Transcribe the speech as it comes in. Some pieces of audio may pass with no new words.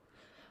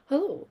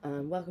Hello,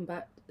 and welcome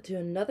back to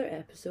another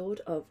episode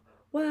of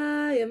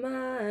Why Am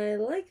I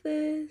Like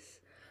This?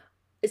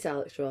 It's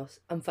Alex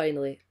Ross. I'm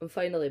finally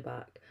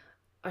back.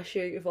 I'm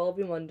sure you've all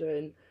been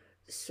wondering,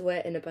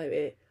 sweating about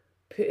it,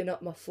 putting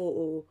up my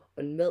photo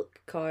on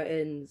milk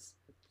cartons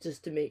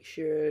just to make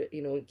sure,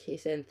 in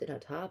case anything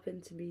had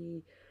happened to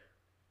me.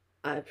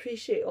 I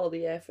appreciate all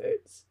the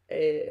efforts,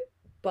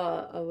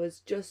 but I was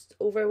just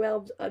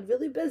overwhelmed and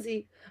really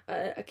busy.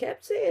 I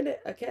kept saying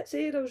it. I kept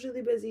saying I was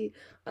really busy,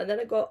 and then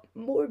I got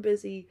more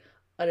busy.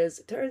 And as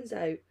it turns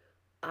out,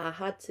 I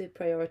had to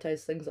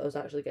prioritize things that I was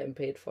actually getting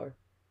paid for.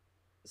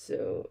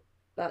 So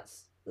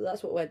that's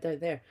what went down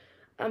there.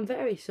 I'm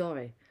very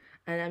sorry,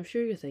 and I'm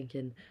sure you're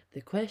thinking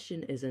the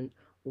question isn't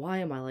why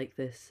am I like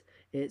this.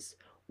 It's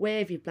where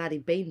have you bloody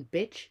been,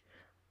 bitch?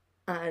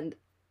 And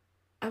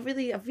I've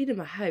been in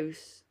my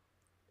house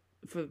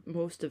for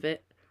most of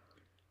it.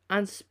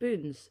 And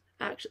spoons.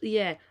 Actually,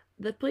 yeah,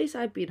 the place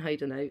I've been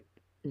hiding out,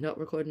 not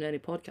recording any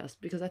podcast,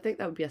 because I think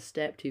that would be a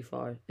step too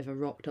far if I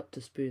rocked up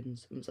to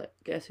spoons and was like,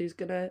 guess who's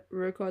gonna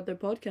record their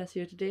podcast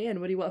here today?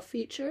 Anybody want a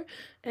feature?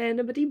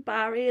 Anybody?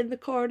 Barry in the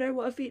corner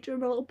want a feature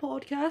in my little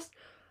podcast?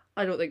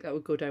 I don't think that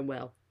would go down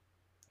well.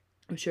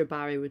 I'm sure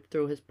Barry would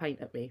throw his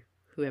pint at me.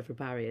 Whoever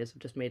Barry is,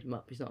 I've just made him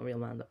up. He's not a real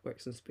man that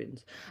works in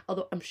spoons.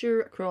 Although I'm sure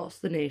across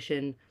the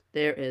nation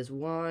there is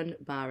one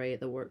Barry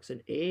that works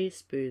in A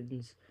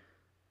spoons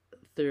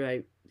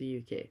throughout the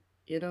UK.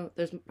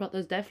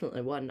 There's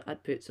definitely one.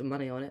 I'd put some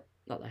money on it.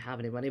 Not that I have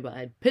any money, but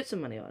I'd put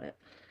some money on it.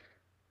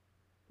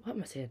 What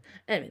am I saying?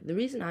 Anyway, the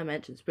reason I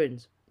mentioned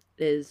spoons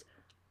is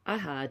I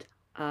had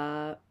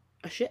a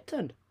shit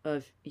ton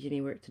of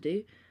uni work to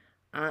do,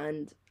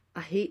 and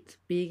I hate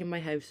being in my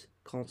house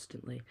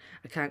constantly.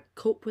 I can't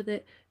cope with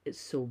it.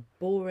 It's so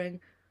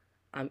boring.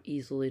 I'm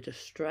easily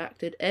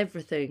distracted.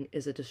 Everything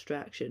is a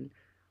distraction.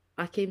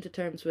 I came to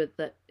terms with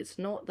that it's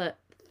not that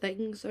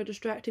things are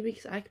distracting me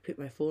because I could put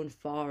my phone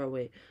far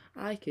away.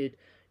 I could,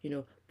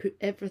 put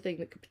everything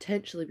that could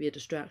potentially be a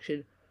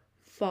distraction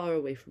far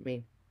away from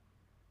me.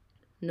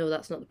 No,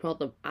 that's not the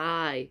problem.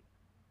 I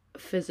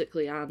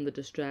physically am the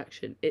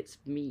distraction. It's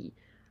me.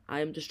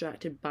 I am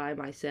distracted by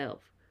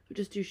myself. I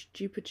just do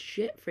stupid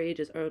shit for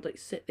ages, or I would like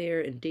sit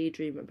there and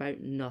daydream about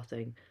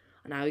nothing,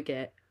 and I would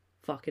get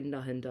fucking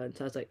nothing done.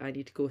 So I was like, I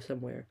need to go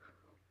somewhere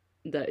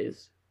that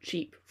is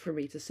cheap for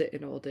me to sit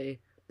in all day.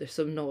 There's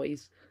some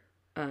noise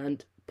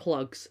and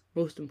plugs.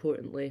 Most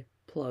importantly,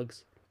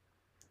 plugs.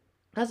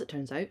 As it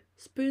turns out,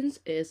 spoons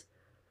is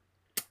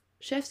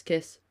chef's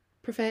kiss.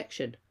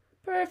 Perfection.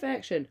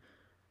 Perfection.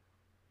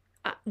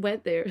 I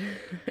went there.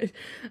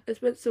 I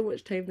spent so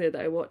much time there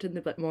that I walked in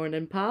the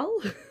morning pal.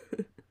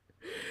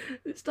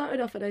 It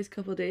started off a nice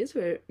couple of days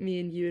where me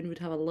and Ewan would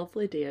have a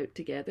lovely day out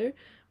together.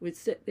 We'd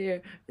sit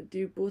there and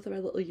do both of our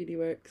little uni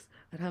works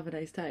and have a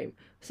nice time.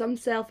 Some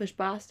selfish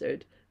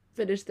bastard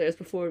finished theirs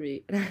before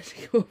me and I had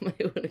to go on my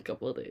own a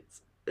couple of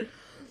days.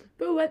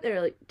 But we went there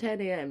at like 10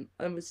 a.m.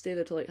 and would stay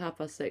there till like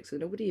 6:30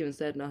 and nobody even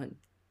said nothing.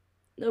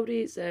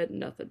 Nobody said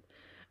nothing.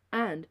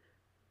 And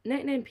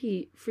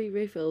 99p free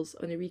refills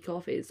on your wee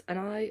coffees. And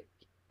I,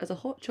 as a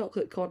hot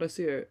chocolate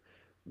connoisseur,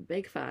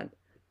 big fan.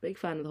 Big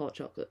fan of the hot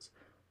chocolates.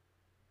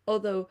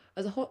 Although,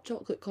 as a hot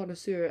chocolate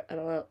connoisseur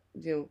and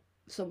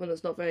someone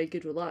that's not very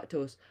good with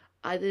lactose,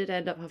 I did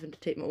end up having to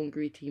take my own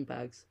green tea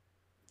bags.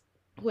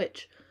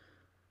 Which,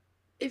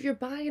 if you're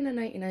buying a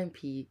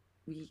 99p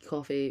wee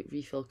coffee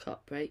refill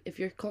cup, right? If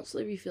you're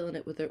constantly refilling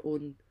it with their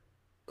own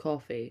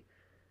coffee,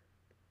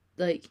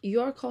 like you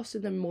are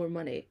costing them more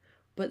money.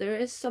 But there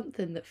is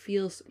something that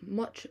feels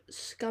much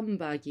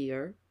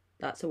scumbaggier.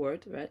 That's a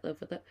word, right? Live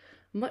with it.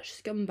 Much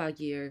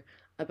scumbaggier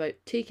about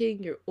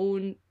taking your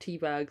own tea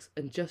bags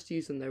and just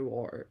using their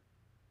water.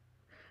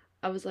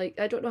 I was like,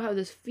 I don't know how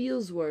this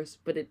feels worse,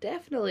 but it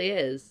definitely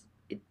is.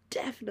 It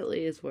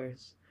definitely is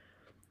worse.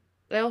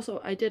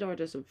 I did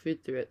order some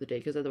food throughout the day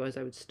because otherwise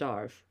I would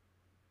starve.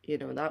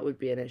 That would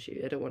be an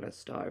issue. I don't want to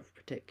starve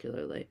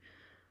particularly.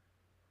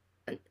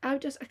 And I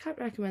can't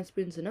recommend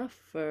Spoons enough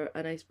for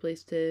a nice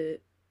place to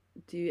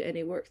do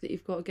any work that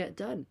you've got to get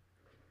done.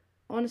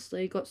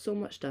 Honestly, got so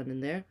much done in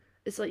there.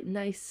 It's like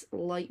nice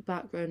light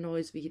background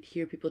noise. We could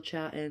hear people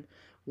chatting.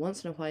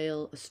 Once in a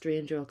while, a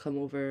stranger will come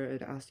over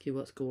and ask you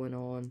what's going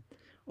on,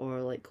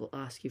 or like will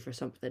ask you for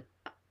something.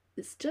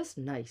 It's just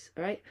nice,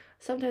 alright?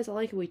 Sometimes I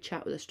like a wee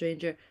chat with a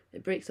stranger.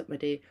 It breaks up my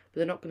day, but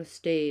they're not going to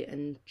stay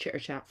and chitter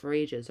chat for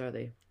ages, are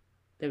they?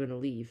 They're going to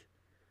leave.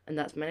 And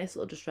that's my nice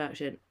little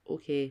distraction.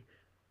 Okay,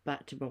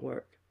 back to my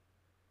work.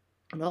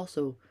 And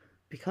also,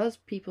 because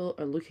people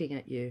are looking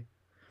at you,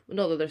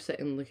 not that they're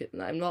sitting looking.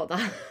 I'm not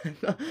that.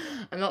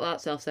 I'm not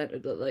that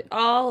self-centered. That like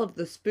all of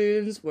the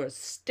spoons were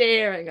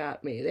staring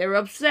at me. They were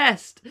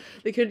obsessed.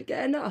 They couldn't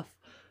get enough.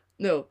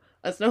 No,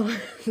 that's not.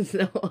 That's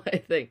not what I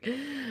think.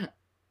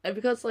 And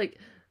because like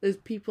there's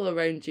people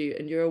around you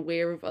and you're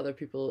aware of other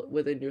people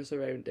within your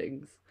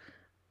surroundings,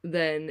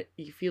 then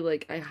you feel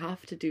like I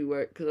have to do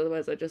work because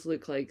otherwise I just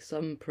look like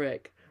some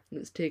prick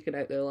that's taken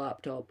out their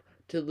laptop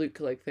to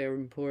look like they're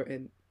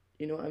important.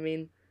 You know what I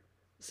mean?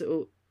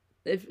 So,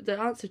 if the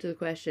answer to the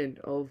question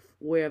of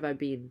where have I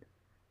been,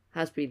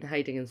 has been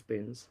hiding in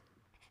spoons.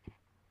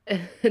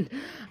 And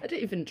I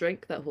didn't even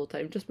drink that whole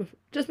time.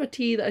 Just my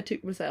tea that I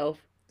took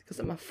myself because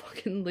I'm a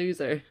fucking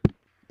loser.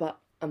 But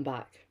I'm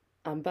back.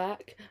 I'm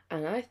back,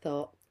 and I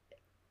thought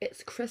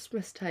it's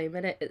Christmas time,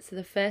 innit? It's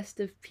the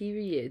festive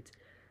period.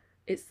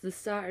 It's the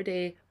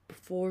Saturday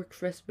before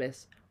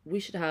Christmas. We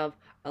should have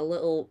a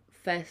little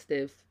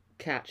festive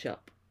catch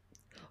up.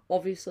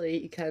 Obviously,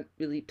 you can't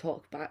really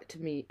talk back to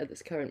me at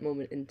this current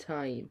moment in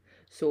time,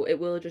 so it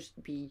will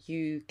just be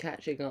you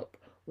catching up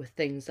with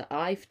things that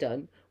I've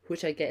done,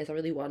 which I get is a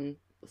really one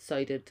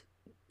sided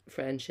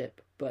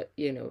friendship, but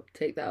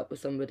take that up with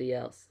somebody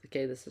else.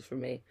 Okay, this is for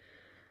me.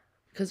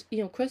 Because,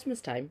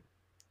 Christmas time,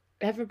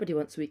 everybody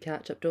wants a wee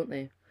catch up, don't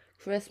they?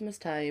 Christmas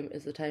time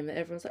is the time that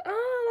everyone's like,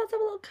 oh, let's have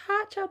a little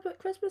catch up at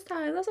Christmas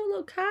time. Let's have a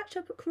little catch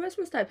up at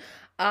Christmas time.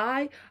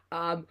 I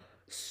am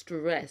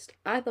stressed.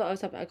 I thought I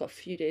was happy. I got a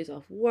few days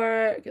off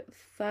work.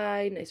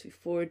 Fine. Nice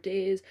 4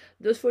 days.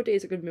 Those 4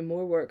 days are going to be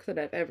more work than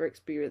I've ever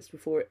experienced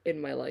before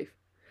in my life.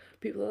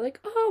 People are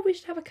like, oh, we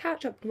should have a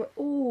catch up. I'm like,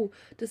 oh,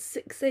 does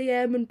 6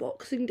 a.m. and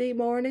Boxing Day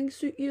morning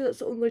suit you? That's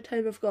the only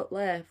time I've got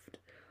left.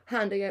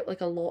 Handing out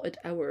like allotted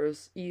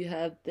hours. You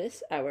have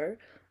this hour.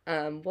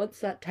 Once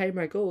that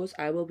timer goes,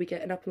 I will be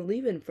getting up and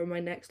leaving for my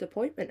next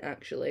appointment,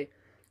 actually.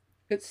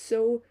 It's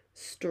so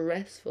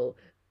stressful.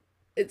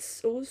 It's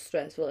so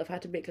stressful. I've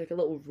had to make like a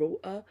little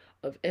rota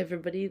of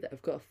everybody that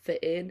I've got to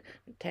fit in,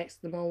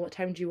 text them all, what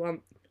time do you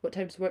want? What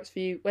time works for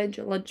you? When's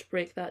your lunch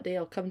break that day?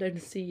 I'll come down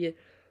and see you.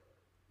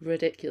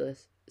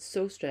 Ridiculous.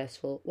 So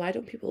stressful. Why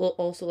don't people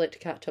also like to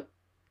catch up,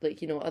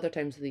 like, other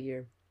times of the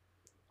year?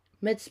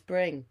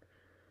 Mid-spring.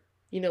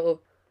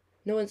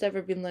 No one's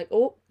ever been like,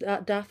 oh,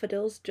 that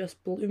daffodil's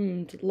just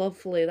bloomed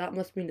lovely. That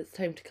must mean it's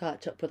time to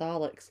catch up with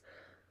Alex.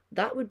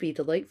 That would be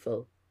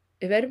delightful.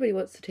 If anybody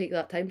wants to take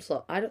that time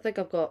slot, I don't think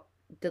I've got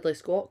diddly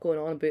squat going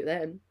on about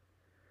then.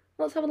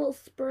 Let's have a little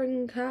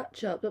spring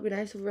catch up. That'd be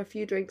nice over a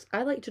few drinks.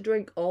 I like to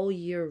drink all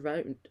year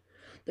round.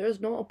 There is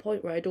not a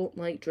point where I don't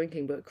like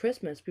drinking, but at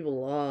Christmas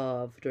people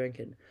love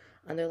drinking.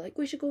 And they're like,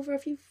 we should go for a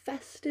few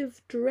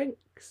festive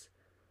drinks.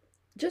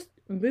 Just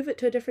move it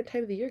to a different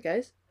time of the year,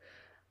 guys.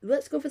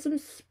 Let's go for some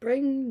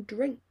spring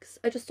drinks.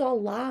 I just saw a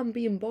lamb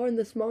being born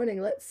this morning.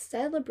 Let's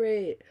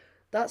celebrate.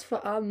 That's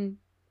what I'm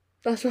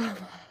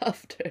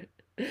after.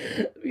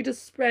 We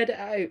just spread it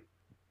out.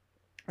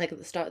 Like at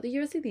the start of the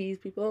year, I see these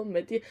people,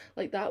 mid-year.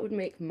 Like that would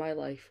make my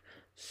life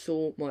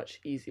so much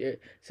easier.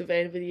 So if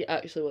anybody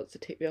actually wants to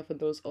take me up on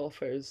those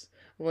offers,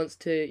 wants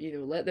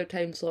to, let their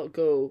time slot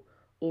go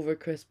over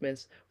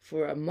Christmas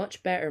for a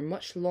much better,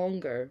 much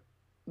longer,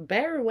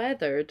 better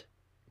weathered,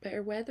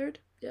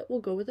 yeah,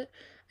 we'll go with it,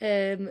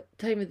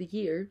 time of the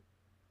year,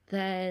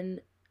 then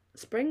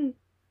spring's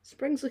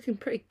looking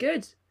pretty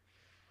good,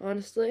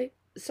 honestly.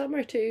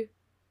 Summer too,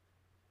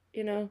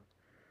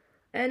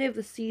 any of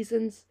the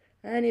seasons,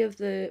 any of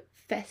the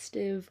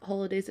festive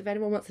holidays. If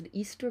anyone wants an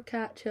Easter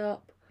catch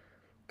up,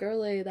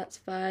 girly, that's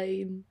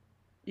fine.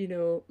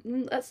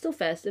 That's still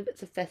festive.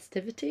 It's a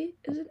festivity,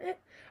 isn't it?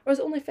 Or is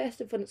it only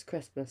festive when it's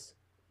Christmas?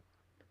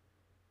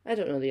 I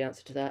don't know the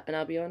answer to that, and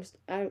I'll be honest,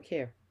 I don't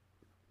care.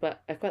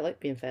 But I quite like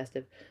being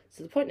festive.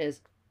 So the point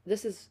is,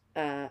 this is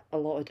a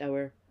allotted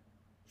hour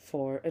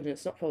and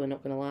it's probably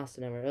not going to last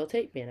an hour. It'll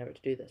take me an hour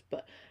to do this,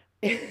 but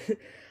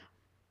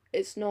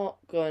it's not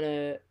going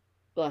to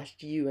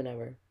last you an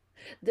hour.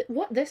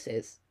 What this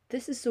is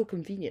so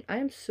convenient. I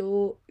am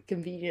so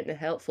convenient and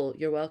helpful.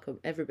 You're welcome,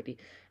 everybody.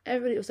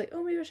 Everybody was like,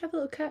 oh, maybe I should have a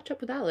little catch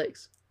up with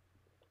Alex.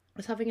 I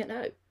was having it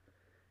now.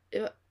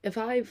 If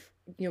I've,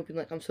 been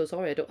like, I'm so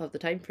sorry, I don't have the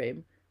time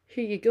frame,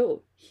 here you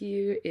go.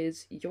 Here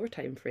is your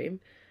time frame,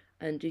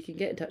 and you can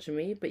get in touch with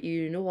me, but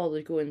you know all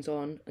the goings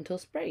on until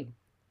spring.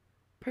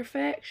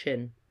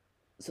 Perfection.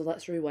 So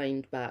let's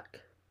rewind back.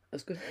 I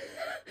was going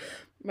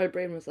my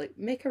brain was like,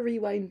 make a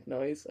rewind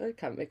noise. I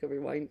can't make a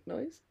rewind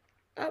noise.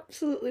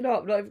 Absolutely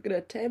not. I'm not even going to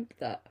attempt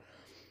that.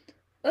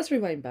 Let's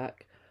rewind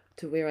back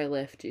to where I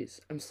left you.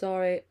 I'm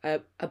sorry I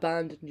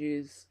abandoned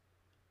you.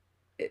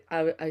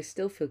 I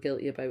still feel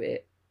guilty about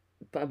it,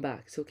 but I'm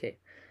back. It's okay.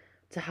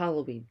 To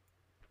Halloween.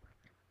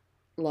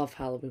 Love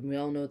Halloween. We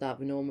all know that.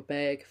 We know I'm a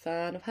big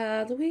fan of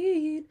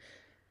Halloween.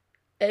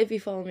 If you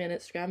follow me on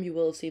Instagram, you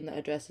will have seen that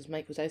I dressed as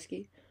Mike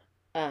Wazowski.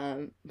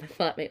 My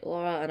flatmate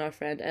Laura and our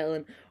friend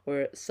Ellen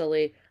were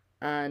Sully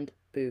and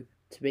Boo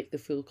to make the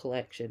full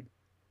collection.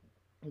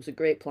 It was a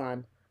great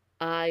plan.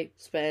 I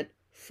spent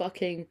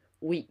fucking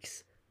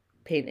weeks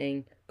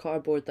painting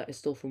cardboard that I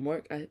stole from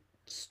work. I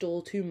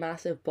stole 2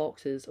 massive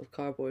boxes of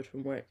cardboard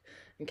from work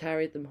and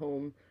carried them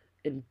home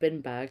in bin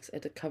bags. I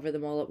had to cover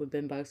them all up with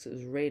bin bags because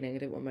it was raining. I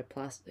didn't want my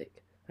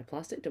plastic,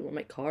 didn't want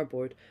my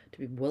cardboard to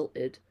be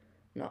wilted.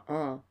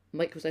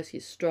 Mike Wazowski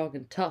is strong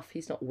and tough.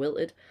 He's not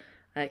wilted.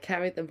 I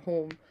carried them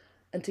home,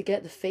 and to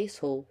get the face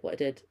hole, what I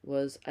did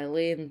was I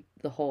lay in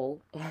the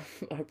hall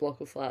of our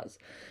block of flats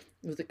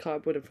with the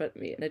cardboard in front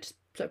of me, and I just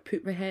sort of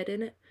put my head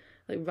in it,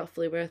 like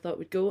roughly where I thought it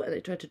would go, and I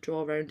tried to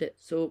draw around it.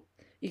 So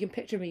you can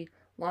picture me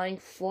lying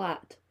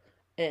flat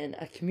in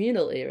a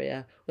communal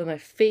area with my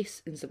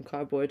face in some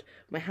cardboard,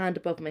 my hand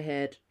above my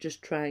head,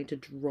 just trying to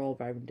draw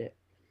around it.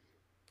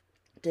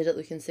 Did it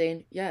look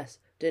insane? Yes.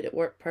 Did it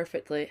work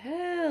perfectly?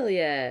 Hell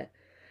yeah.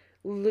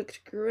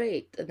 Looked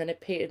great. And then I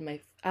painted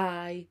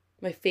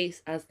my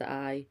face as the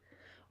eye,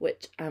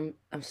 which I'm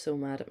so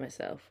mad at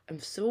myself. I'm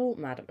so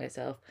mad at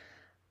myself.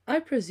 I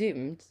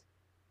presumed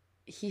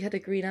he had a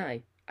green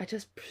eye. I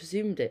just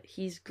presumed it.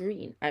 He's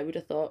green. I would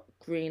have thought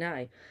green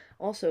eye.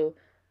 Also,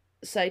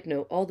 side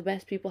note, all the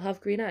best people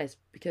have green eyes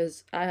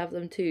because I have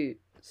them too.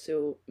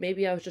 So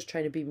maybe I was just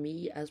trying to be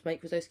me as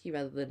Mike Wazowski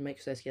rather than Mike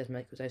Wazowski as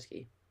Mike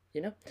Wazowski.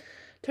 You know?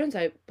 Turns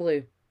out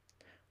blue.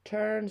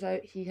 Turns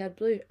out he had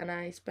blue, and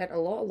I spent a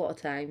lot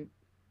of time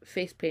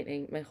face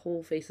painting my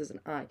whole face as an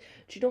eye.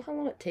 Do you know how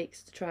long it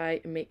takes to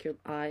try and make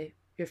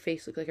your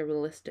face look like a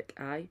realistic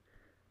eye?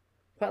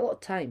 Quite a lot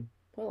of time.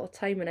 Quite a lot of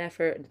time and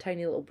effort and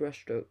tiny little brush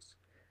strokes.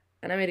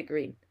 And I made it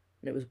green,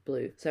 and it was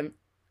blue. So I'm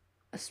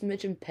a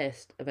smidgen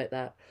pissed about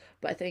that.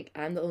 But I think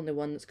I'm the only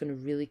one that's going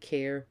to really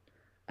care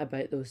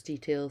about those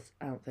details.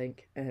 I don't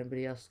think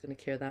anybody else is going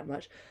to care that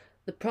much.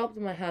 The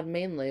problem I had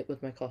mainly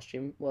with my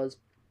costume was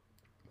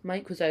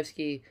Mike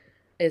Wazowski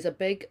is a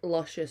big,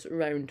 luscious,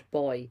 round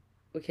boy.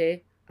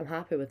 Okay? I'm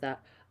happy with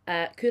that.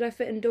 Could I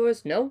fit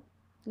indoors? No.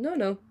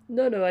 No.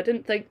 I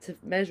didn't think to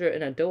measure it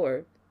in a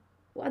door.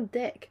 What a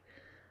dick.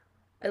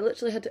 I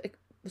literally had to. I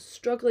was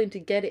struggling to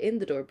get it in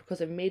the door because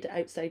I made it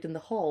outside in the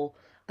hall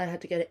and I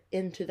had to get it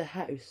into the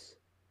house.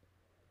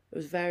 It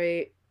was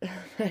very,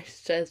 very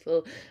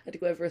stressful. I had to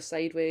go over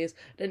sideways.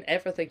 I didn't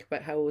ever think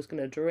about how I was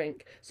going to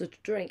drink. So to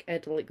drink, I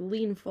had to like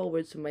lean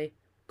forward so my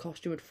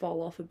costume would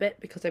fall off a bit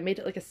because I made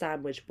it like a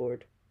sandwich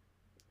board.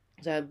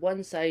 So I had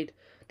one side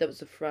that was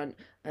the front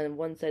and then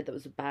one side that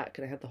was the back,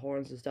 and I had the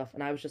horns and stuff,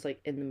 and I was just like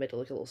in the middle,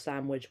 like a little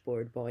sandwich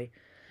board boy.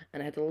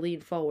 And I had to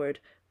lean forward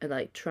and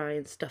like try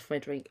and stuff my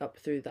drink up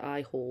through the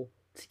eye hole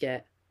to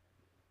get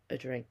a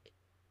drink.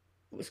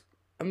 It was,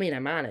 I mean, I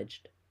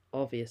managed,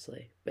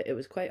 obviously, but it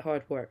was quite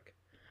hard work.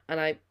 And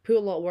I put a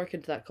lot of work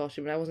into that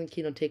costume, and I wasn't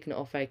keen on taking it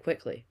off very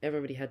quickly.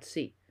 Everybody had to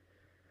see.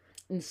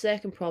 And the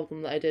second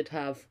problem that I did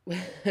have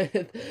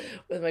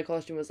with my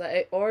costume was that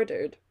I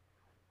ordered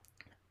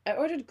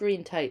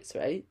green tights,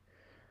 right?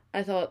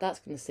 I thought that's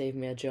gonna save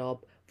me a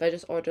job. If I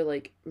just order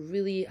like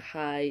really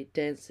high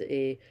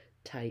density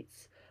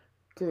tights,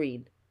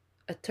 green.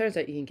 It turns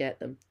out you can get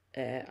them.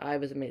 I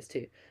was amazed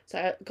too. So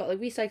I got like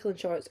recycling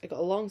shorts. I got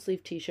a long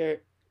sleeve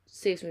t-shirt.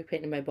 Saves me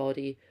painting my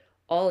body.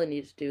 All I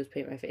needed to do was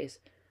paint my face.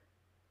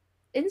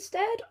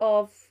 Instead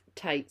of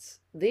tights,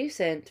 they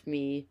sent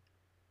me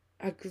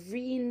a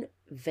green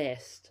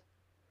vest.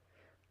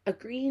 A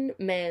green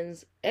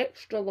men's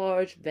extra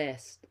large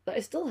vest that I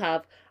still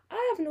have.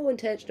 I have no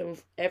intention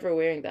of ever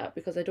wearing that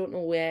because I don't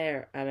know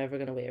where I'm ever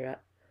going to wear it.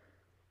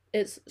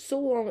 It's so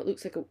long it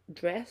looks like a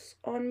dress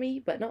on me,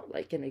 but not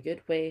like in a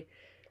good way.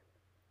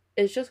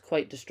 It's just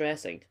quite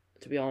distressing,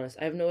 to be honest.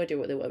 I have no idea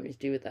what they want me to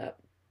do with that.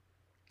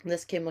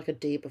 This came like a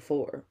day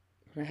before,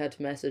 and I had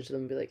to message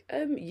them and be like,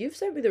 you've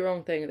sent me the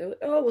wrong thing. And they're like,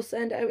 oh, we'll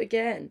send it out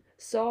again.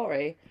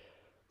 Sorry.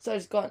 So I've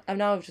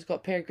just got a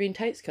pair of green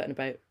tights cutting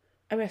about.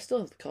 I mean, I still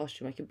have the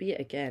costume. I could be it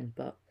again,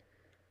 but,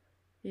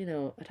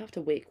 I'd have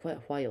to wait quite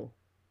a while.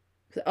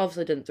 Because I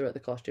obviously didn't throw out the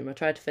costume. I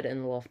tried to fit it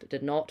in the loft. It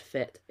did not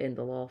fit in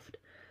the loft.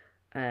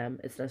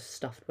 It's now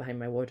stuffed behind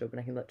my wardrobe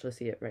and I can literally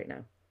see it right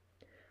now.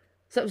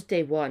 So that was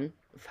day one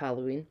of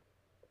Halloween.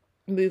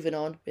 Moving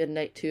on, we had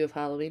night two of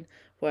Halloween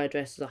where I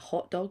dressed as a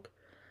hot dog.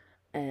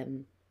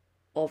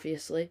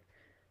 Obviously.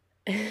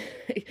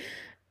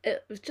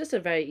 It was just a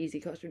very easy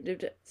costume.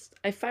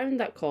 I found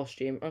that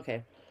costume.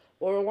 Okay,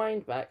 we'll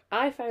rewind back.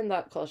 I found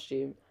that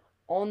costume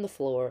on the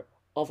floor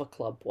of a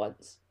club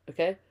once.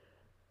 Okay,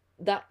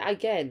 that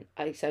again,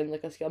 I sound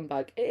like a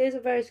scumbag. It is a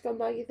very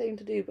scumbaggy thing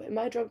to do, but in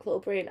my drunk little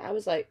brain, I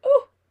was like,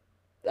 oh,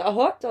 a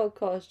hot dog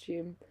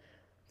costume,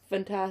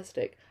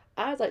 fantastic.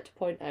 I'd like to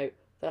point out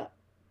that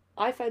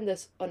I found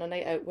this on a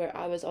night out where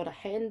I was on a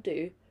hen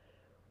do,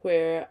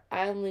 where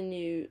I only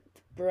knew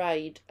the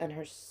bride and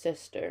her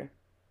sister,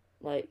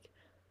 like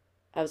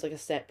I was like a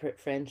separate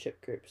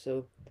friendship group,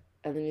 so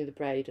I only knew the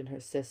bride and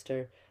her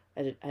sister.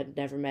 Had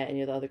never met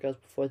any of the other girls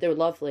before. They were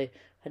lovely.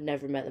 Had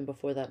never met them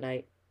before that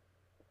night.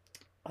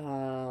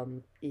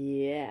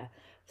 Yeah.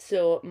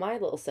 So my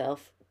little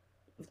self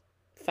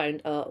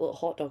found a little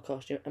hot dog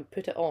costume and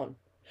put it on.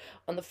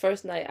 On the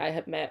first night I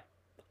had met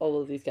all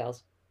of these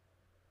gals.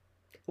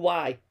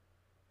 Why?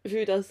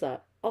 Who does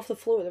that? Off the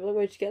floor. They were like,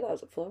 where'd you get that? I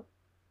was like, floor.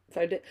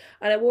 Found it.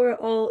 And I wore it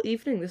all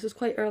evening. This was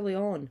quite early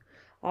on.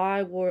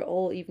 I wore it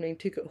all evening,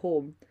 took it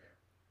home.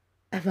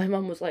 And my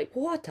mum was like,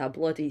 what a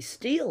bloody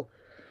steal.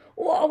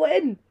 What a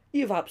win.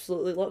 You've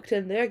absolutely locked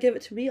in there. Give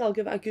it to me. I'll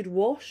give it a good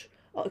wash.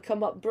 It'll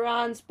come up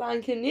brand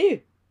spanking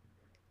new.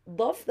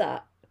 Love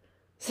that.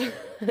 So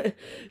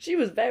she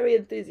was very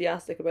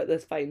enthusiastic about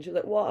this find. She was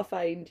like, what a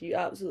find. You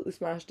absolutely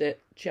smashed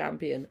it.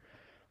 Champion.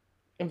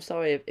 I'm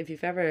sorry if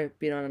you've ever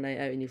been on a night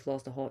out and you've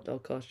lost a hot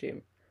dog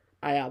costume.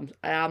 I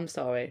am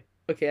sorry.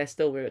 Okay, I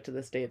still wear it to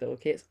this day though.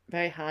 Okay, it's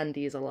very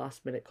handy as a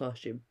last minute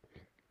costume.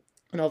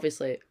 And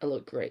obviously I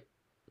look great.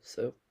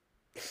 So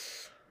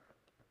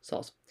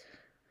sauce.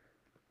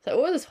 So I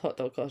wore this hot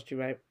dog costume,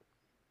 right?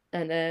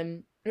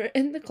 And we're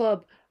in the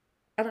club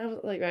And I was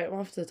like, right, I'm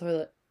off to the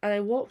toilet. And I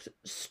walked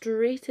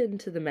straight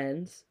into the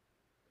men's,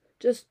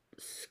 just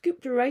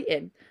scooped right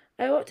in.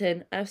 I walked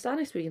in, I was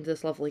standing speaking to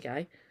this lovely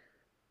guy,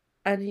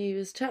 and he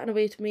was chatting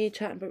away to me,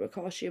 chatting about my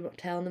costume. I'm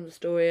telling him the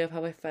story of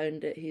how I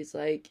found it. He's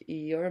like,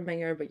 "You're a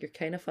minger, but you're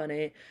kind of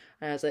funny."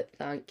 And I was like,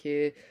 "Thank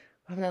you."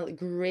 Having a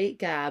great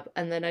gab,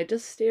 and then I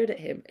just stared at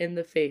him in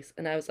the face,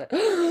 and I was like,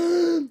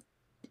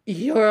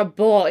 "You're a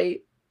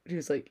boy." And he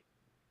was like,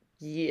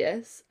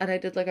 "Yes." And I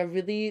did like a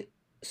really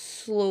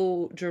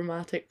slow,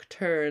 dramatic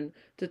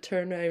to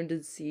turn around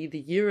and see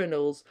the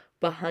urinals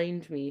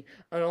behind me,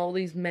 and all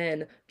these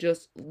men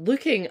just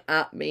looking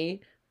at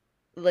me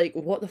like,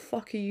 what the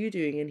fuck are you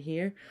doing in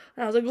here?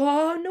 And I was like,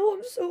 oh no,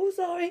 I'm so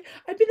sorry.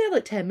 I'd been there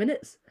like 10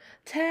 minutes.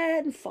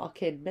 10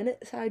 fucking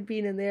minutes I'd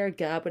been in there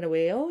gabbing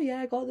away. Oh yeah,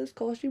 I got this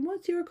costume.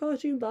 What's your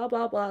costume? Blah,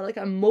 blah, blah. Like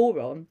a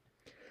moron.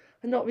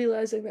 And not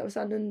realising that I was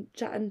standing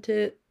chatting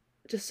to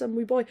just some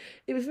wee boy.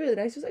 It was really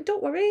nice. He was like,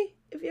 don't worry.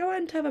 If you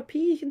want to have a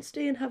pee, you can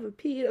stay and have a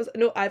pee. And I was like,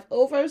 no, I've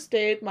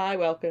overstayed my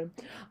welcome.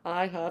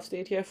 I have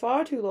stayed here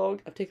far too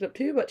long. I've taken up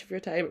too much of your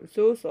time. I'm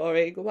so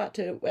sorry. Go back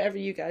to whatever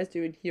you guys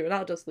do in here and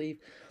I'll just leave.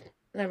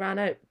 And I ran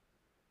out.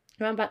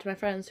 I ran back to my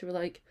friends who were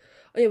like,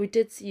 "Oh yeah, we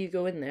did see you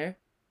go in there,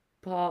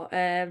 but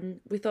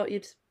we thought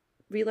you'd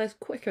realise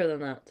quicker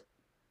than that."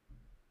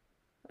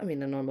 I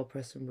mean, a normal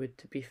person would,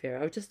 to be fair.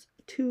 I was just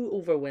too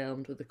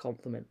overwhelmed with the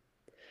compliment.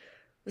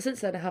 But since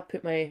then, I have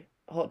put my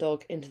hot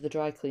dog into the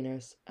dry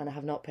cleaners and I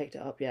have not picked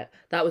it up yet.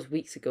 That was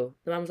weeks ago.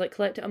 The man was like,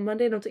 "Collect it on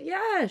Monday," and I was like,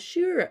 "Yeah,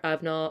 sure."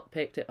 I've not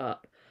picked it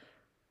up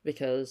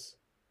because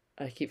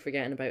I keep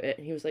forgetting about it.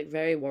 And he was like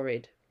very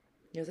worried.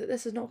 He was like,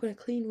 "This is not going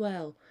to clean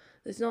well.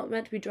 It's not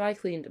meant to be dry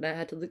cleaned." And I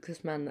had to look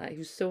this man that he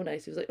was so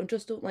nice. He was like, "I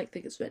just don't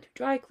think it's meant to be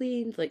dry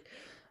cleaned. Like,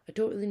 I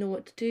don't really know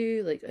what to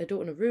do. Like, I don't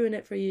want to ruin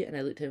it for you." And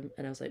I looked at him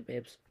and I was like,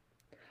 "Babes,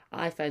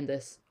 I found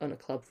this on a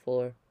club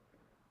floor,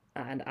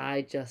 and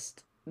I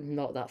just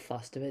not that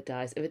fussed if it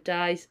dies. If it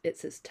dies,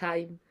 it's its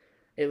time.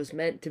 It was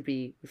meant to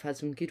be. We've had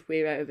some good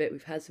wear out of it.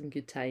 We've had some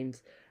good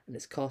times, and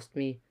it's cost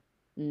me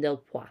nil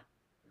pois.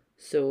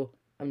 So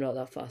I'm not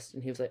that fussed."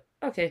 And he was like,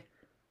 "Okay,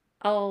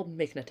 I'll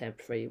make an attempt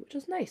for you," which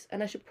was nice.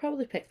 And I should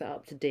probably pick that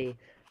up today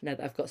now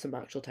that I've got some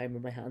actual time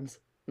on my hands.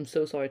 I'm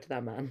so sorry to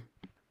that man.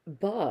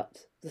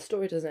 But the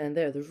story doesn't end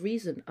there. The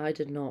reason I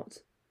did not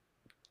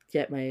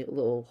get my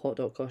little hot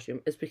dog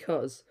costume is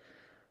because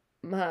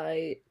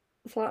my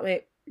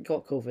flatmate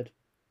got COVID.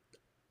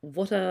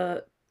 What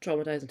a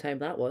traumatizing time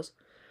that was.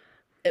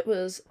 It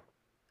was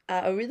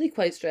at a really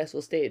quite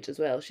stressful stage as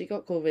well. She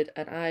got COVID,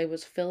 and I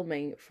was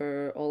filming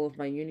for all of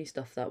my uni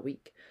stuff that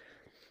week.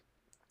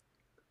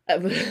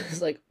 It was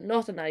like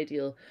not an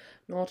ideal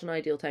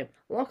time.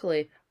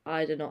 Luckily,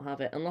 I did not have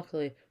it, and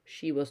luckily,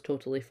 she was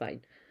totally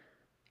fine.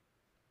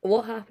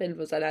 What happened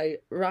was that I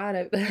ran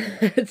out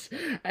there.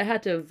 I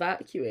had to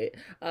evacuate.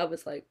 I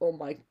was like, "Oh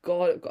my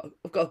god,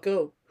 I've got to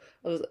go."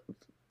 I was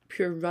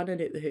pure running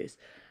out the house.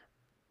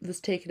 Was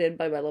taken in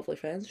by my lovely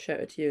friends. Shout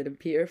out to you and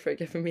Peter for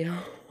giving me a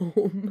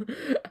home.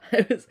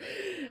 I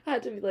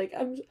had to be like,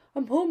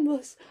 I'm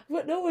homeless. I've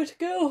got nowhere to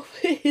go.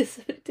 Please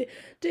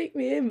take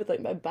me in with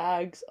like my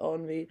bags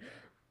on me.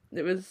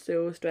 It was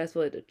so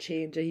stressful. I had to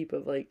change a heap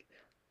of like,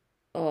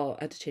 oh,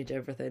 I had to change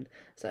everything.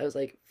 So I was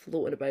like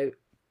floating about,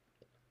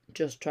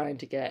 just trying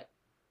to get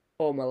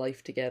all my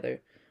life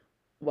together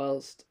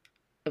whilst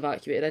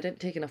evacuated. I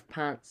didn't take enough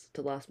pants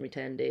to last me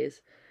 10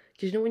 days.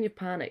 Because you know when you've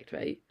panicked,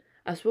 right?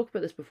 I've spoke about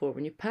this before.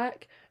 When you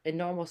pack in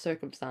normal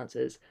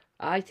circumstances,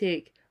 I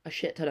take a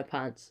shit ton of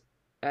pants.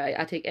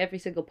 I take every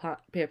single pair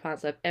of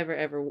pants I've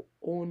ever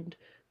owned.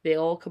 They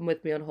all come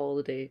with me on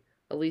holiday.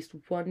 At least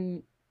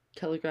 1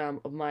 kilogram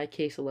of my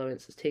case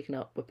allowance is taken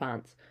up with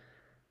pants.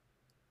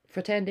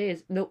 For 10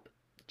 days, nope.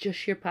 Just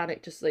sheer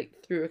panic, just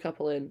like threw a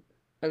couple in.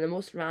 And the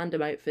most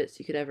random outfits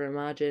you could ever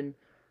imagine.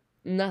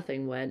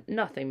 Nothing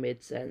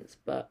made sense,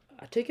 but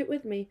I took it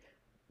with me.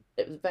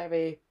 It was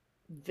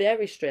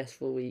very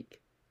stressful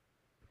week.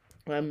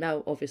 I'm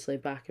now obviously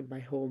back in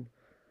my home,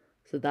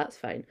 so that's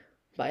fine.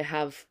 But I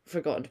have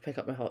forgotten to pick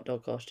up my hot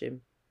dog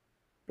costume,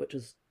 which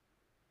was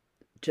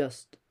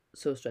just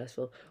so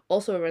stressful.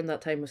 Also, around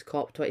that time was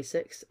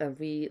COP26, and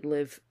we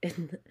live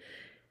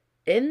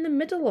in the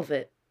middle of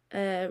it.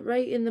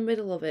 Right in the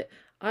middle of it.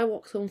 I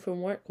walked home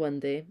from work one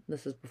day.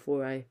 This is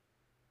before I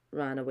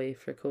ran away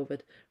for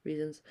COVID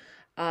reasons.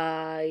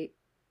 I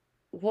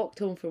walked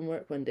home from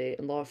work one day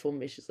and Laura phoned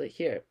me. She's like,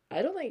 "Here,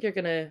 I don't think you're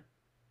gonna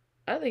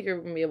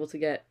be able to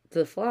get to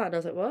the flat." And I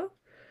was like, "What?"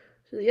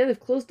 She's like, "Yeah, they've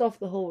closed off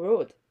the whole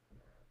road."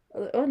 I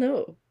was like, "Oh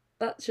no."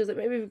 She was like,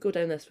 "Maybe we go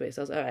down this way."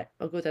 So I was like, "Alright,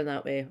 I'll go down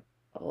that way.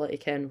 I'll let you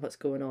ken what's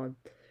going on."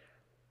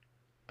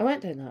 I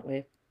went down that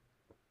way.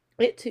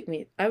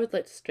 I would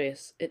like to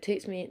stress, it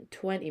takes me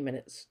 20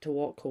 minutes to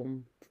walk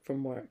home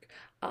from work.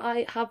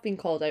 I have been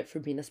called out for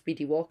being a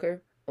speedy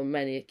walker on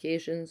many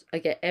occasions. I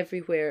get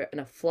everywhere in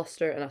a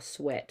fluster and a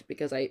sweat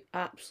because I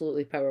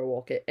absolutely power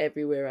walk it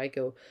everywhere I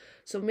go.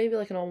 So maybe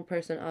like a normal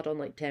person, add on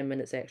like 10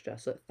 minutes extra,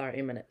 so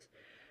 30 minutes.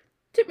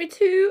 Took me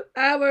 2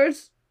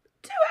 hours,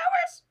 2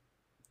 hours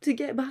to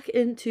get back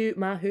into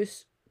my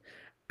house.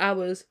 I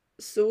was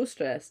so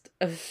stressed.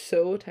 I was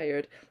so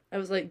tired. I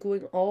was like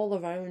going all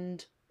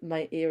around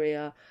my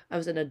area. I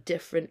was in a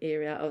different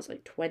area. I was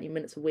like 20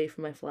 minutes away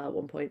from my flat at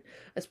one point.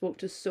 I spoke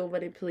to so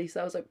many police.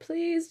 I was like,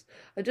 please,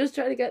 I'm just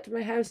trying to get to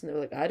my house. And they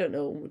were like, I don't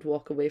know, and would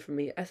walk away from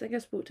me. I think I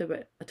spoke to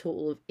about a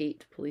total of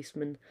 8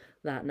 policemen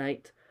that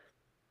night.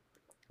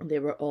 And they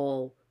were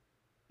all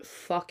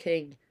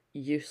fucking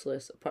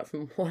useless, apart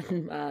from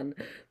one man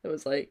that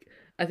was like,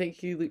 I think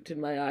he looked in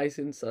my eyes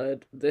and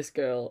said, this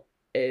girl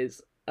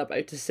is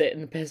about to sit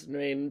in the pissing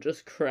rain and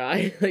just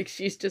cry. Like,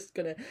 she's just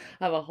gonna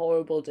have a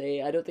horrible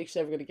day. I don't think she's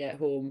ever gonna get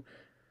home.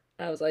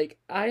 I was like,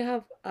 I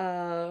have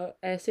a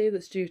essay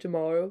that's due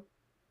tomorrow.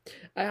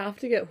 I have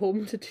to get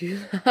home to do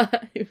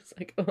that. He was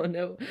like, oh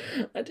no.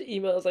 I had to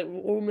email, I was like,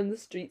 home in the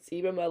streets,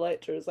 email my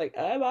lecturer. It's like,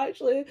 I'm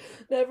actually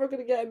never going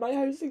to get in my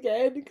house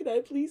again. Can I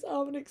please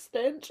have an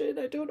extension?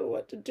 I don't know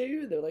what to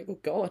do. And they're like, oh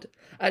God.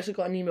 I actually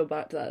got an email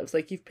back to that. It was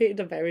like, you've painted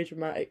a very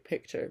dramatic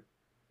picture,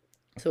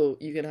 so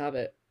you can have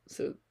it.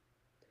 So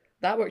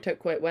that worked out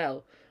quite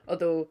well.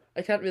 Although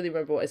I can't really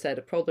remember what I said.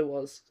 It probably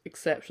was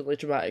exceptionally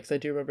dramatic because I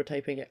do remember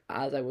typing it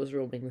as I was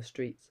roaming the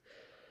streets,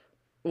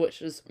 which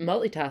was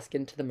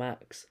multitasking to the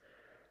max.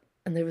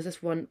 And there was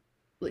this one,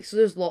 like, so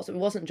there's lots, it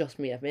wasn't just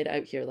me, I've made it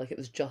out here like it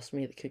was just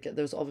me that could get,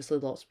 there was obviously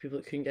lots of people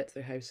that couldn't get to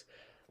their house.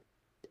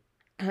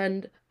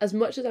 And as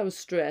much as I was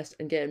stressed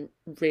and getting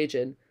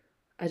raging,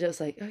 I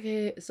just like,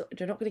 okay, so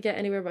you're not going to get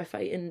anywhere by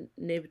fighting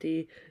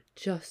nobody,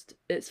 just,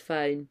 it's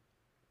fine.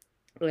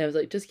 And I was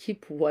like, just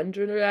keep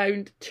wandering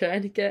around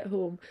trying to get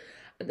home.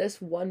 And this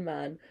one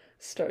man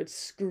started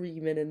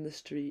screaming in the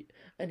street,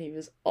 and he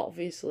was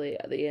obviously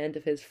at the end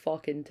of his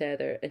fucking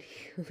tether, and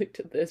he looked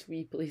at this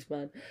wee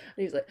policeman and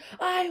he was like,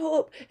 I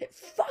hope it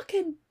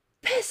fucking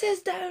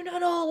pisses down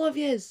on all of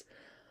yous.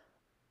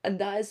 And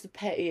that is the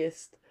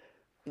pettiest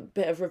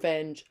bit of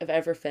revenge I've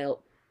ever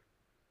felt.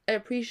 I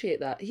appreciate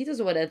that. He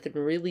doesn't want anything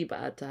really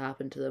bad to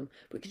happen to them,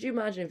 but could you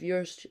imagine if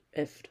your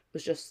shift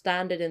was just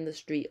standing in the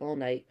street all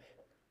night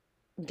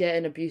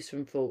getting abuse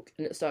from folk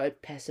and it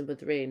started pissing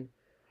with rain?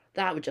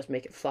 That would just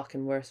make it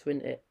fucking worse,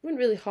 wouldn't it? Wouldn't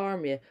really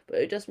harm you, but it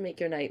would just make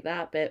your night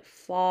that bit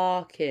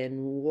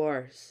fucking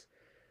worse.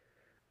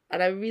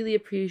 And I really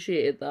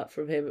appreciated that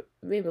from him. It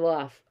made me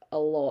laugh a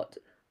lot.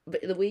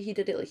 But the way he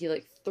did it, like he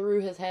like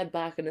threw his head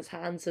back and his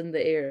hands in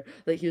the air,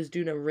 like he was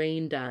doing a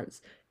rain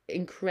dance.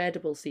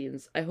 Incredible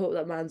scenes. I hope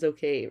that man's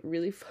okay. It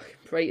really fucking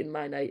brightened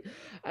my night.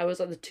 I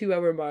was on the 2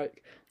 hour mark.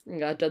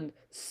 I'd done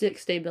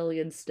 60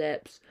 million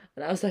steps,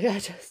 and I was like, I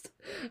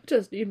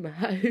just need my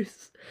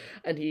house.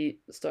 And he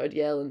started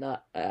yelling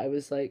that. I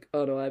was like,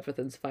 oh no,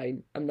 everything's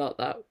fine. I'm not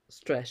that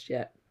stressed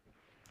yet.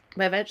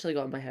 But I eventually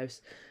got in my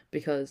house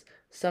because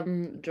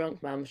some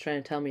drunk man was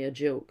trying to tell me a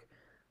joke,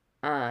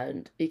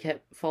 and he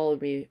kept following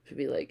me to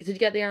be like, did you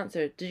get the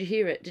answer? Did you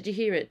hear it? Did you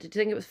hear it? Did you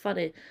think it was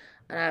funny?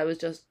 And I was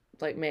just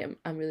like, mate,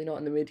 I'm really not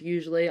in the mood.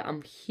 Usually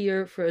I'm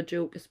here for a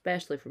joke,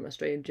 especially from a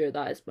stranger.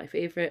 That is my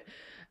favourite.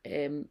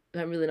 I'm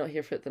really not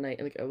here for it tonight.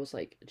 And the girl was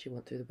like, do you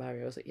want through the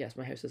barrier? I was like, yes,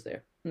 my house is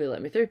there. And they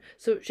let me through.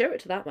 So shout out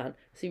to that man.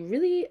 So he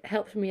really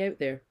helped me out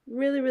there.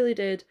 Really, really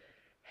did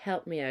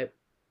help me out.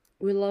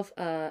 We love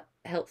a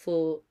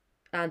helpful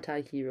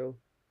anti-hero.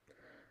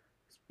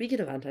 Speaking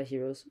of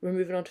anti-heroes, we're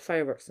moving on to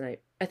fireworks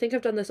night. I think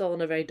I've done this all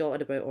in a very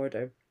dotted about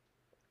order,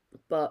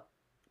 but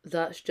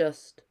that's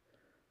just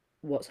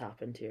what's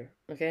happened here,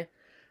 okay?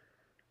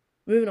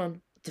 Moving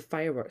on to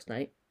fireworks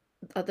night.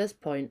 At this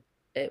point,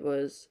 it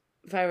was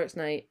fireworks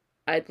night.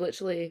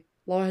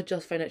 Laura had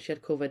just found out she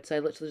had COVID, so I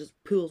literally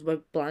just pulled my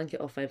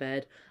blanket off my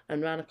bed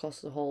and ran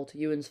across the hall to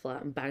Ewan's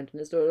flat and banged on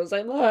his door. And I was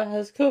like, Laura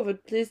has COVID,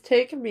 please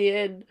take me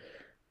in.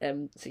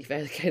 So he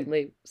very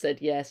kindly said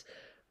yes.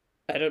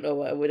 I don't know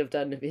what I would have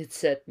done if he had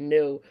said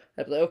no.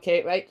 I'd be like,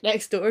 okay, right,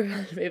 next door.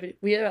 Maybe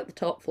we are at the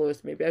top floor,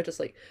 so maybe I'll just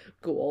like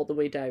go all the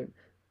way down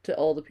to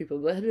all the people.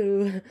 Like,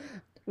 hello,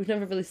 we've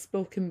never really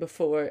spoken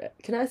before.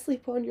 Can I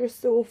sleep on your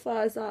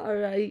sofa? Is that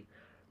alright?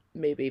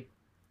 Maybe.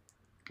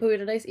 But we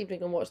had a nice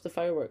evening and watched the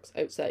fireworks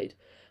outside.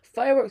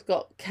 Fireworks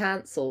got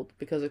cancelled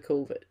because of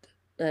COVID.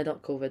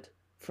 Not COVID,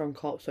 from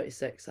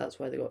COP26. That's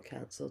why they got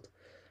cancelled.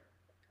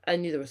 I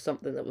knew there was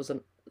something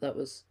that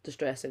was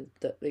distressing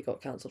that they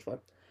got cancelled for.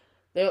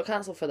 They got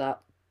cancelled for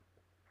that.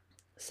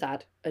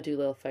 Sad. I do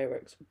love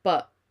fireworks.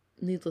 But,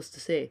 needless to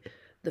say,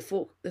 there's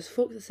folk that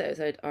sit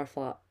outside our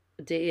flat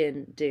day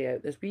in, day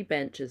out. There's wee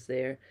benches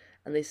there,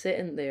 and they sit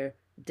in there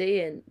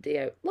day in,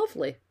 day out.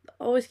 Lovely.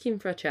 Always keen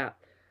for a chat.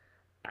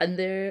 And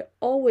they're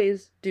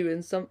always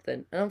doing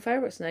something. And on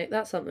fireworks night,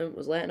 that something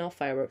was letting off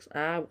fireworks.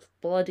 I was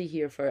bloody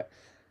here for it.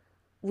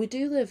 We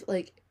do live,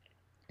 like,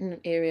 in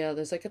an area,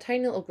 there's like a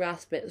tiny little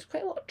grass bit. There's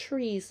quite a lot of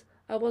trees.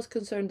 I was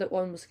concerned that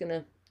one was going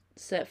to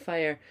set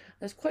fire.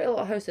 There's quite a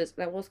lot of houses,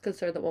 and I was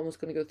concerned that one was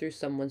going to go through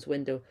someone's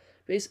window.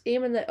 But he's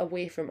aiming it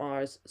away from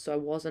ours, so I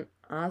wasn't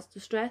as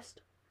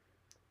distressed.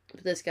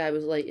 But this guy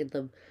was lighting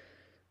them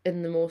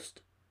in the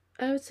most,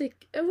 I would say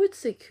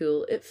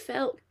cool. It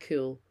felt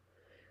cool.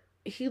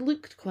 He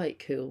looked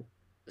quite cool.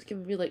 It was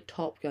giving me like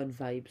Top Gun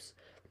vibes.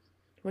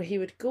 Where he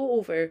would go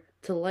over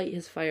to light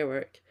his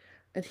firework,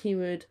 and he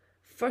would,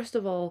 first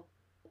of all,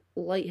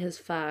 light his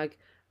fag,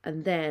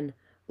 and then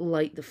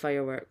light the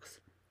fireworks.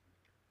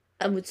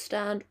 And would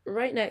stand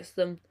right next to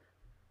them,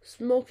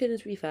 smoking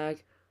his wee fag,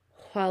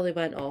 while they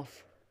went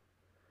off.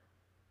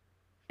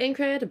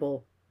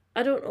 Incredible.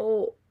 I don't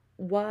know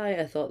why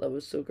I thought that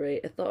was so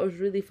great. I thought it was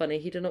really funny.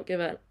 He did not give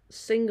a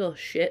single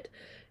shit.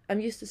 I'm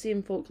used to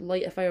seeing folk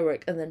light a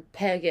firework and then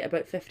peg it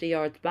about 50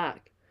 yards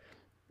back.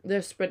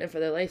 They're sprinting for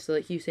their life, so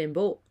like Usain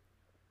Bolt.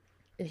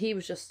 And he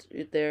was just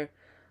there.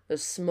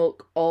 There's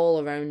smoke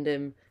all around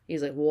him.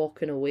 He's like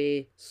walking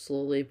away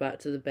slowly back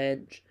to the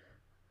bench,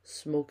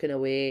 smoking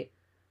away.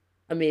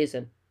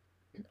 Amazing.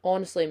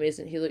 Honestly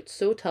amazing. He looked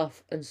so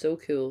tough and so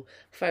cool.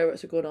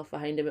 Fireworks were going off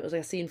behind him. It was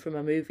like a scene from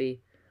a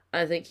movie.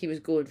 I think he was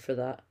going for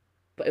that.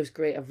 But it was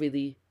great. I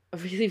really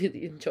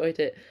enjoyed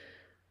it.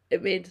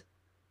 It made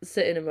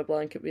sitting in my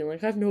blanket being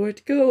like, I have nowhere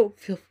to go,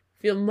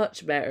 feel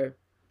much better.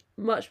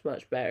 Much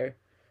better.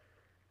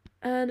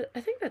 And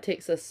I think that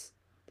takes us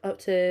up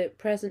to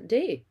present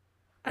day.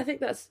 I think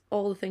that's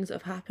all the things that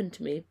have happened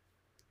to me.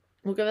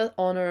 We'll give an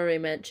honorary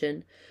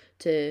mention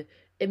to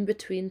in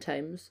between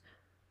times.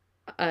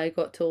 I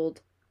got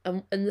told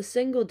in the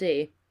single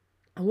day,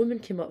 a woman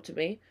came up to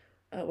me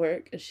at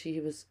work and she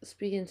was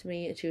speaking to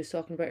me and she was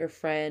talking about her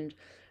friend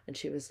and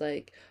she was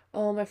like,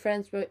 oh, my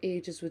friend's about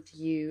ages with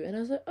you. And I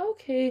was like,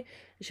 okay.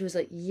 And she was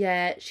like,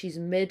 yeah, she's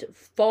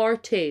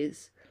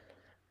mid-40s.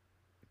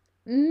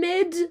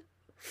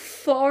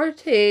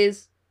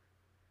 Mid-40s.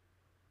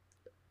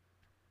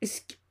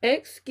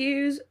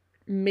 Excuse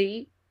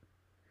me.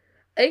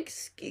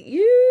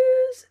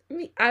 Excuse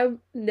me. I've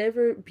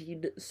never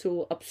been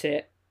so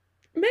upset.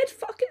 Mid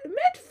fucking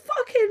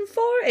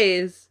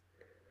 40s.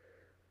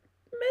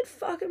 Mid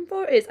fucking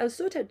 40s. I was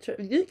so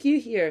tempted. Look you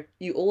here,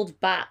 you old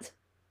bat.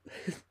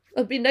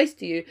 I've been nice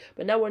to you,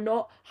 but now we're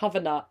not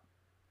having that.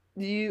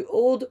 You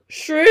old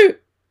shrew.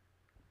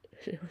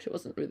 She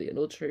wasn't really an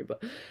old shrew,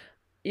 but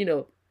you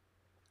know,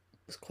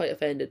 I was quite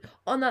offended.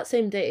 On that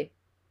same day,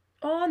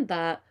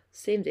 I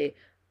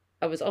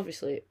was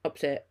obviously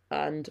upset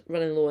and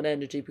running low on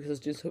energy because I was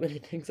doing so many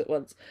things at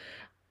once.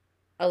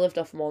 I lived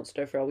off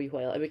Monster for a wee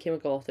while. I became a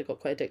goth. I got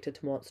quite addicted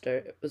to Monster.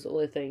 It was the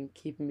only thing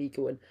keeping me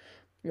going.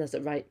 And I was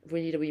like, right,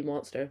 we need a wee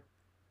Monster.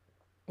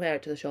 Went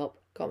out to the shop,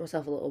 got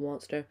myself a little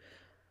Monster.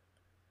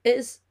 It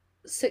is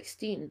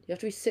 16. You have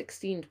to be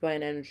 16 to buy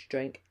an energy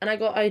drink. And I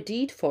got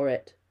ID'd for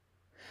it.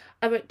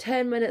 About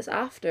 10 minutes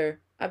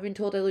after, I've been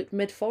told I looked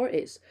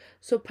mid-40s.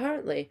 So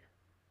apparently,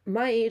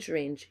 my age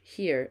range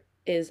here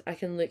is I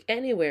can look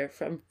anywhere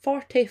from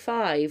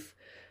 45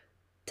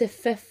 to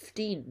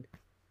 15.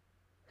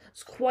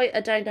 It's quite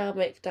a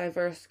dynamic,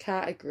 diverse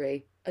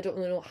category. I don't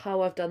really know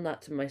how I've done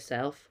that to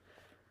myself.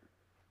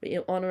 But, you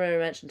know, honorary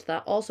mention to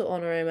that. Also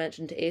honorary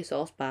mention to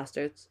ASOS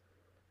bastards.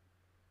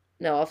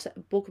 Now, I've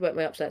spoken about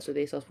my upsets with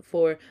ASOS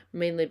before,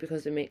 mainly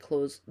because they make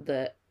clothes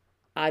that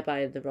I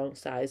buy in the wrong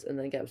size and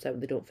then get upset when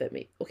they don't fit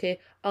me. Okay,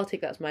 I'll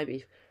take that as my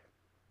beef.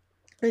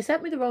 They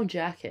sent me the wrong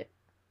jacket.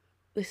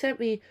 They sent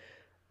me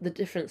the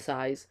different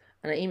size,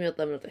 and I emailed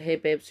them and I was like, hey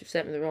babes, you've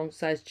sent me the wrong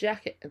size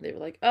jacket. And they were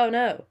like, oh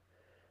no.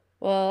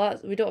 Well,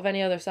 we don't have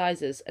any other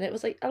sizes. And it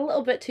was like a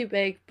little bit too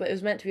big, but it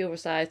was meant to be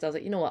oversized. I was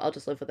like, you know what, I'll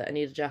just live with it. I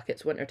need a jacket,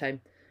 it's winter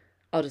time.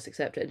 I'll just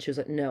accept it. And she was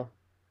like, no.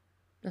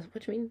 I was like,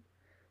 what do you mean?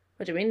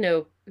 What do you mean,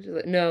 no? She was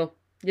like, no,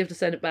 you have to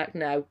send it back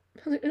now. I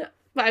was like, no,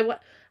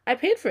 but I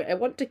paid for it. I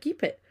want to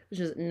keep it.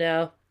 She was like,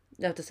 no,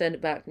 you have to send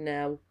it back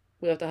now.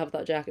 We have to have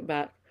that jacket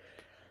back.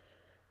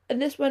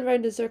 And this went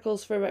round in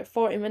circles for about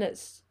 40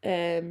 minutes.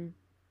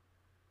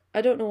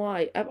 I don't know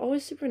why. I'm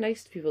always super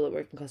nice to people that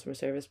work in customer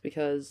service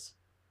because,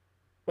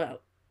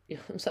 well, you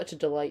know, I'm such a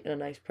delight and a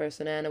nice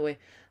person anyway.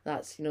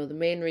 That's, you know, the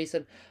main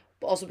reason.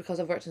 But also because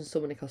I've worked in so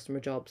many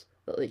customer jobs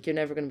that, like, you're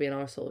never going to be an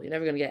arsehole. You're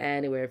never going to get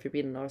anywhere if you're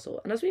being an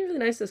arsehole. And I was being really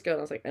nice to this girl,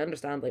 and I was like, I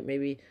understand, like,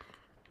 maybe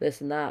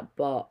this and that,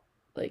 but,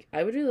 like,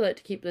 I would really like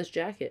to keep this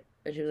jacket.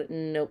 And she was like,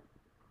 nope.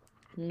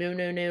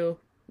 No,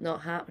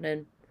 not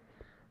happening.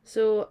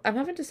 So I'm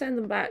having to send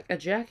them back a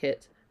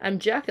jacket. I'm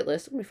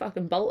jacketless. I'm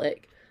fucking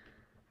Baltic.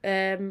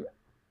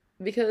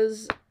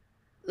 Because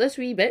this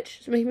wee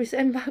bitch is making me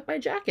send back my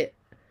jacket.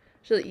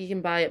 So that you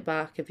can buy it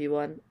back if you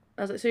want.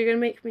 I was like, so you're going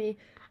to make me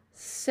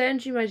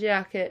send you my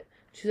jacket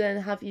to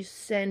then have you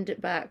send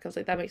it back? I was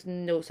like, that makes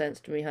no sense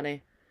to me,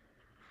 honey.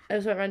 I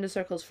just went round in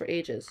circles for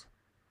ages.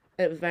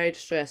 It was very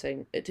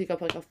distressing. It took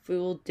up like a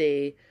full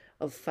day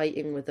of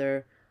fighting with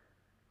her.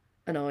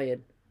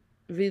 Annoying.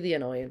 Really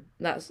annoying.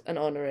 That's an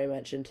honorary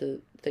mention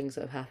to things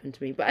that have happened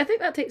to me. But I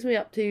think that takes me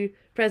up to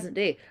present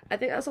day. I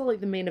think that's all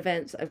like the main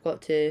events that I've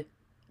got to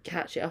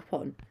catch it up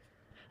on.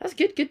 That's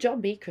good. Good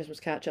job, me. Christmas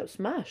catch up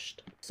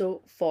smashed.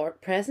 So for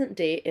present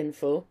day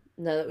info,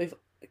 now that we've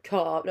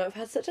caught up, now I've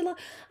had such a nice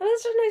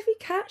wee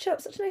catch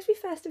up, such a nice wee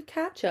festive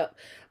catch up.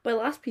 My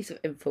last piece of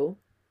info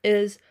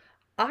is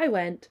I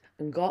went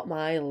and got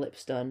my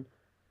lips done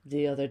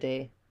the other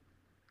day.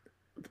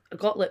 I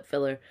got lip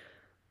filler.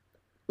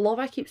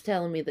 Laura keeps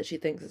telling me that she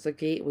thinks it's a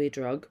gateway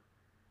drug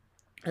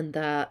and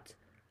that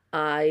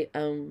I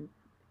am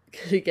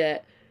going to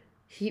get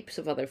heaps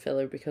of other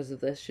filler because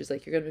of this. She's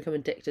like, you're going to become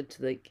addicted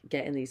to like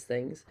getting these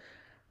things.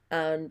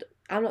 And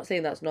I'm not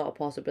saying that's not a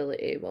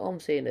possibility, but all I'm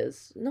saying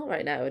is, not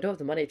right now. I don't have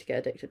the money to get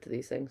addicted to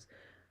these things.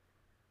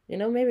 You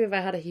know, maybe if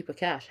I had a heap of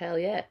cash, hell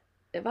yeah.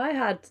 If I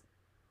had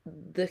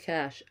the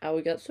cash, I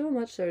would get so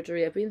much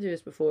surgery. I've been through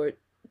this before,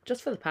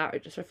 just for the party,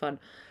 just for fun.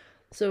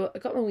 So I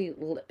got my wee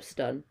lips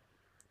done.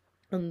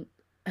 And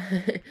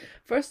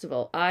first of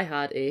all, I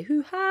had a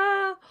hoo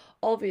ha.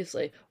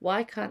 Obviously,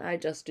 why can't I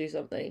just do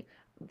something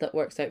that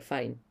works out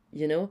fine?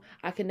 You know,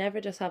 I can never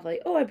just have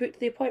like, oh, I booked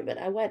the appointment,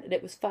 I went and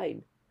it was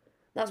fine.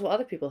 That's what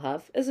other people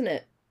have, isn't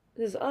it?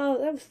 It's, oh,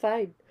 that was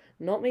fine.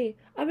 Not me.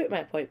 I booked my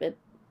appointment.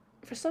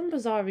 For some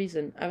bizarre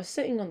reason, I was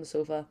sitting on the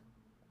sofa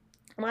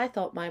and I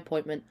thought my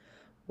appointment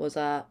was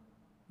at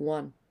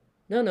 1.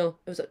 No, no,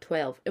 it was at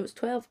 12. It was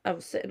 12. I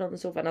was sitting on the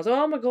sofa and I was like,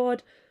 oh my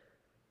god,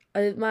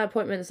 my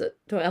appointment is at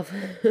 12.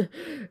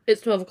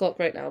 It's 12 o'clock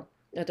right now.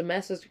 I had to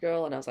message the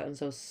girl and I was like, I'm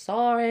so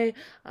sorry.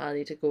 I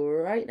need to go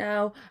right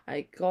now.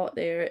 I got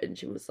there and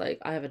she was like,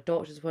 I have a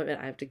doctor's appointment.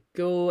 I have to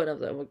go. And I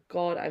was like, oh my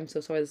god, I'm so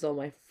sorry. This is all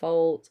my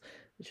fault.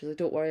 And she was like,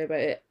 don't worry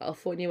about it. I'll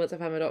phone you once I've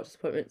had my doctor's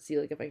appointment, see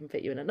like if I can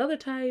fit you in another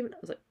time. And I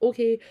was like,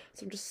 okay.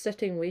 So I'm just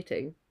sitting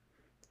waiting.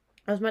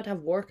 I was meant to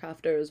have work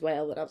after as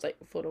well, and I was like,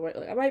 phone away,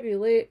 like I might be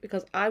late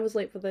because I was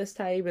late for this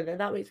time, and then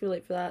that makes me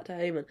late for that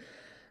time, and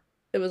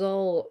it was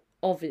all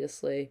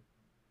obviously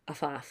a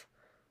faff.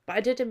 But I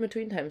did in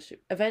between times.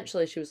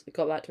 Eventually, she was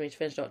got back to me. She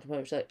finished doctor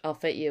appointment. She's like, "I'll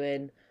fit you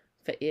in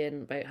about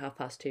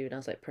 2:30." And I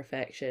was like,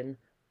 "Perfection,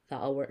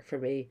 that'll work for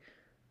me.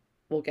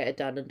 We'll get it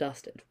done and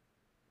dusted."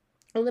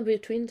 And then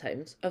between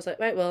times, I was like,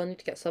 "Right, well, I need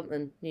to get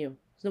something. You know,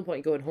 there's no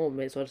point in going home.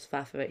 May as well just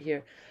faff about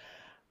here."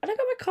 And I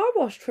got my car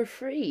washed for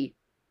free.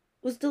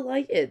 Was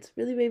delighted.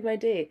 Really made my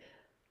day.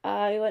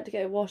 I went to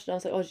get it washed and I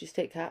was like, "Oh, did you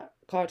take card?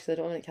 Because I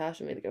don't have any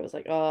cash on me." The girl was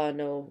like, "Oh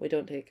no, we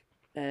don't take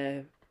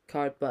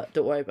card, but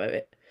don't worry about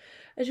it."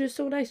 And she was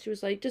so nice. She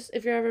was like, just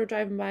if you're ever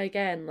driving by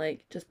again,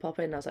 like just pop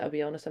in. I was like, I'll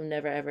be honest, I'm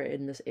never ever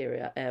in this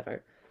area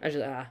ever. I was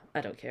just like,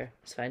 I don't care.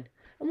 It's fine.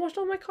 And washed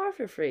all my car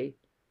for free.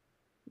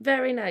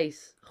 Very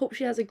nice. Hope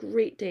she has a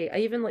great day. I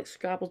even like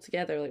scrabbled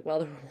together like while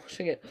they were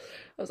washing it.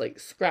 I was like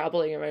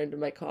scrabbling around in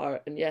my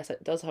car, and yes,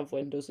 it does have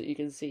windows that you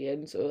can see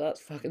in, so that's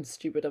fucking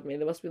stupid of me.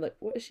 They must be like,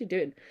 what is she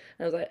doing?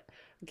 And I was like,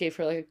 gave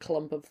her like a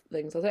clump of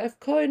things. I was like, I've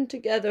coined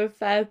together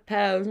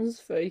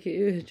 £5 for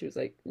you. And she was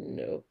like,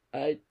 no,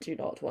 I do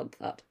not want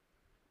that.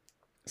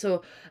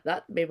 So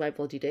that made my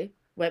bloody day.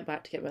 Went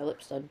back to get my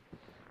lips done.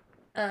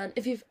 And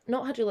if you've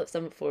not had your lips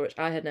done before, which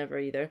I had never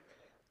either,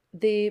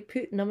 they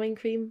put numbing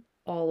cream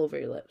all over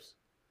your lips.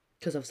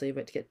 Because obviously you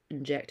went to get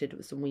injected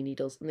with some wee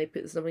needles, and they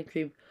put this numbing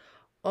cream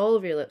all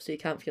over your lips so you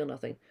can't feel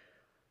nothing.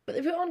 But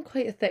they put on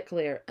quite a thick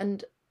layer,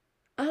 and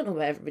I don't know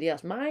about everybody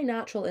else. My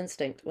natural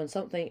instinct when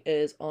something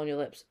is on your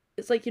lips,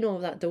 it's like, you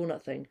know, that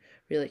donut thing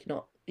where you're like, you're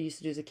not, you used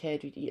to do as a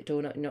kid, you'd eat a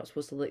donut and you're not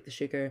supposed to lick the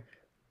sugar.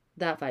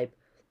 That vibe.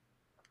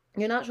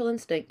 Your natural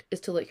instinct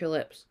is to lick your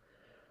lips.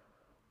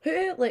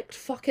 Who licked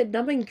fucking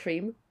numbing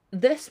cream?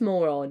 This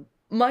moron.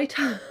 My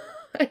tongue.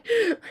 My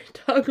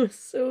tongue was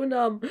so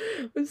numb.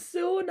 It was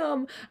so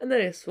numb. And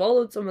then I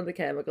swallowed some of the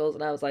chemicals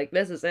and I was like,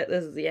 this is it,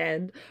 this is the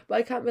end. But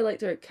I can't be like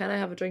to her, can I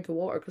have a drink of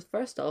water? Because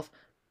first off,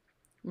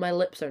 my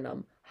lips are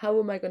numb. How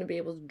am I going to be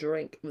able to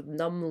drink with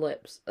numb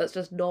lips? That's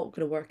just not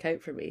going to work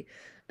out for me.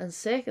 And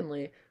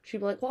secondly, she'd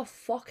be like, what a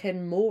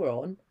fucking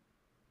moron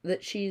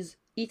that she's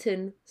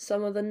eaten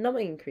some of the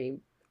numbing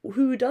cream.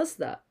 Who does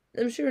that?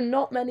 I'm sure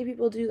not many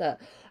people do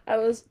that. I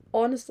was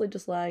honestly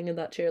just lying in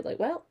that chair like,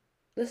 well,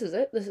 this is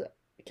it. This is it.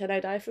 Can I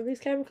die from these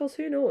chemicals?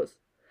 Who knows?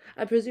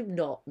 I presume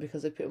not,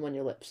 because they put them on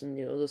your lips and,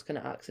 you know, those kind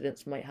of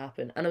accidents might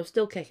happen. And I was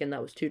still kicking,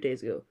 that was 2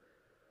 days ago.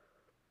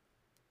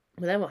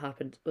 But then what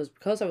happened was,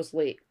 because I was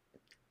late,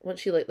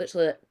 once she like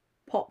literally like,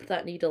 popped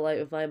that needle out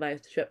of my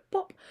mouth, she went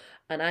pop,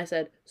 and I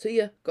said, "See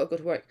ya, gotta go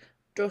to work."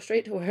 Drove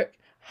straight to work,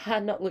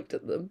 had not looked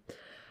at them.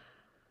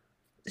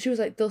 She was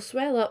like, "They'll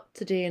swell up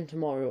today and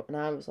tomorrow," and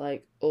I was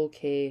like,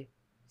 "Okay,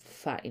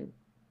 fine,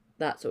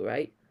 that's all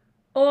right."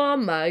 Oh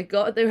my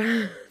god, they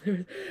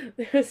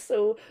were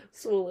so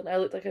swollen. I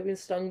looked like I'd been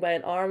stung by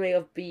an army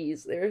of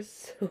bees. They were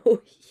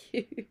so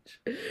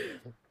huge.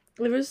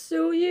 They were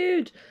so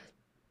huge.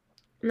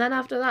 And then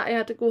after that, I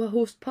had to go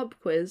host pub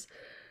quiz,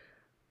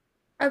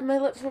 and my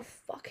lips were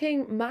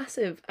fucking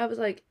massive. I was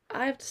like,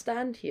 I have to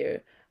stand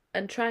here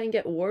and try and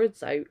get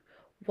words out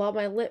while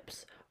my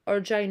lips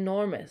are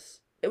ginormous.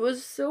 It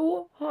was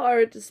so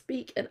hard to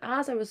speak, and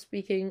as I was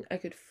speaking, I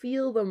could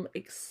feel them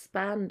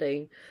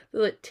expanding.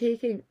 They're like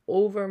taking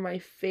over my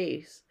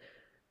face.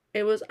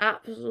 It was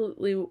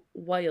absolutely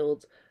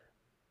wild.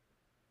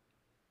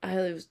 I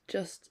was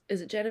just,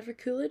 is it Jennifer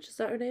Coolidge? Is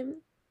that her name?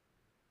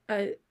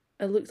 I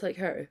I looked like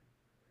her.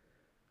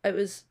 It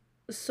was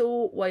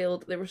so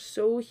wild. They were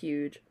so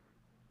huge.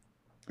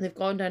 They've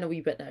gone down a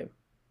wee bit now.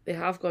 They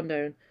have gone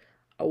down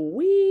a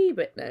wee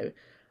bit now.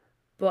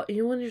 But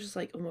you know when you're just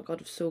like, oh my god,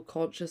 I'm so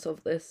conscious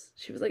of this.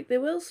 She was like, they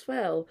will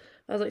swell.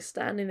 I was like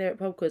standing there at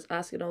pub quiz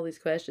asking all these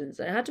questions.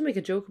 And I had to make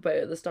a joke about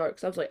it at the start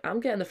because I was like, I'm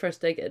getting the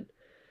first dig in.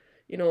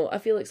 You know, I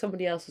feel like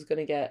somebody else is going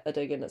to get a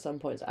dig in at some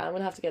point. So I'm going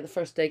to have to get the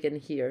first dig in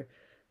here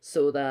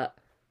so that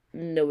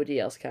nobody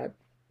else can.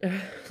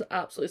 I was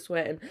absolutely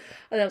sweating.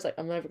 And I was like,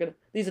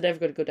 these are never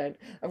gonna go down.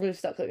 I'm gonna be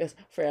stuck like this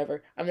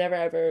forever. I'm never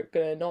ever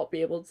gonna not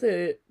be able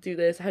to do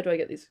this. How do I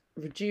get these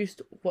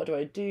reduced? What do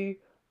I do?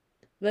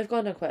 They've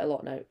gone down quite a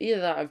lot now.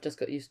 Either that or I've just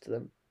got used to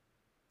them.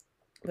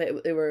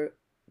 But they were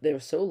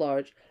so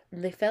large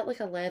and they felt like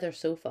a leather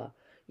sofa.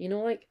 You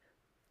know, like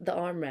the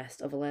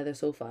armrest of a leather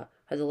sofa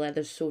has a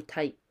leather so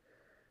tight.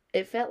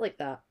 It felt like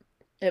that.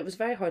 It was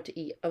very hard to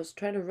eat. I was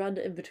trying to run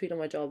in between all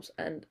my jobs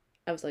and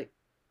I was like,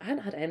 I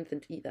hadn't had anything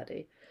to eat that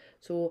day.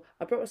 So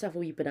I brought myself a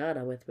wee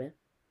banana with me.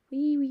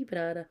 Wee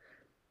banana.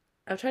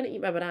 I was trying to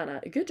eat my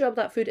banana. Good job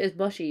that food is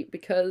mushy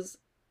because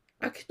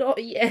I could not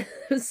eat it.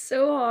 It was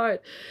so hard.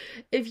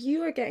 If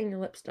you are getting your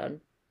lips done,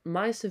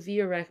 my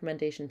severe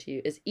recommendation to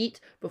you is eat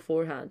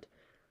beforehand.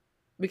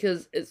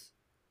 Because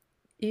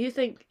you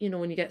think,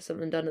 when you get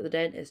something done at the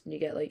dentist and you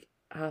get like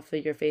half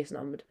of your face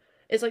numbed,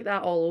 it's like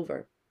that all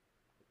over.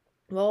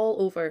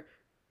 All over,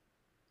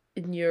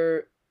 and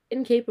you're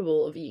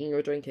incapable of eating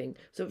or drinking.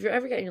 So if you're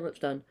ever getting your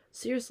lips done,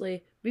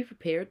 seriously, be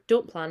prepared.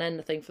 Don't plan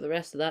anything for the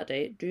rest of that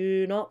day.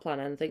 Do not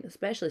plan anything,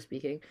 especially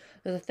speaking,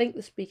 because I think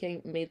the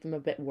speaking made them a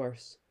bit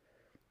worse.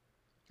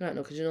 I don't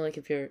know, because like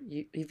if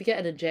you get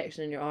an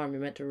injection in your arm,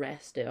 you're meant to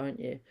rest it, aren't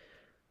you?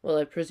 Well,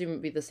 I presume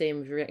it'd be the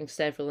same if you're getting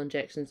several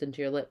injections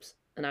into your lips,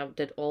 and I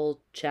did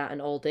all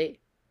chatting all day.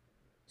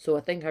 So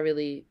I think I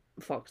really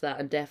fucked that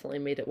and definitely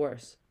made it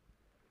worse.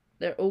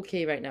 They're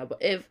okay right now, but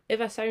if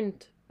I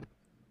sound, I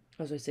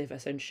was going to say if I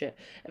sound shit,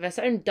 if I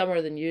sound dumber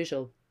than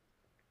usual,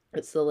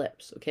 it's the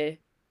lips,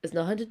 okay? It's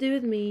nothing to do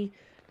with me.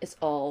 It's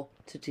all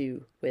to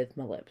do with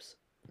my lips.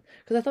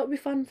 Because I thought it'd be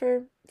fun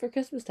for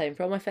Christmas time,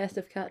 for all my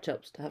festive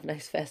catch-ups, to have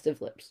nice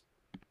festive lips.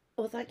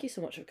 Well, thank you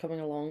so much for coming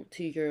along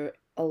to your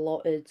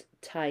allotted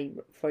time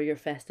for your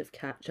festive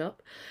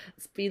catch-up.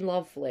 It's been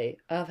lovely.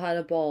 I've had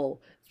a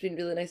ball. It's been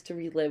really nice to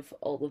relive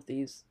all of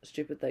these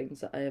stupid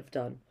things that I have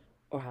done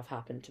or have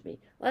happened to me.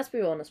 Let's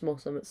be honest,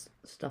 most of them it's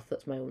stuff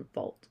that's my own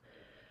fault.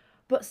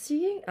 But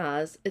seeing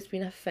as it's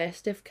been a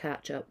festive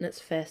catch-up and it's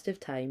festive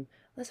time,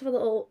 let's have a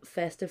little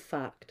festive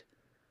fact.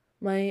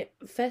 My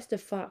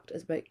festive fact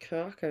is about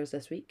crackers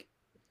this week.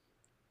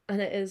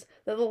 And it is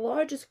that the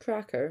largest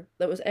cracker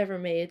that was ever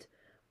made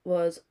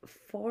was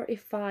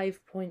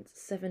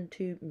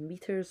 45.72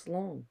 meters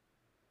long.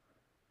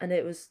 And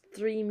it was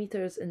 3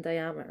 meters in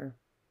diameter.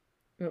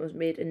 And it was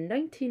made in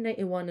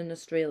 1991 in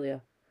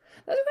Australia.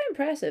 That's quite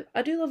impressive.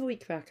 I do love a wee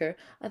cracker.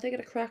 I think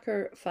a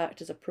cracker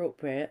fact is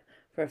appropriate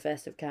for a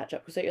festive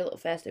catch-up. Because at your little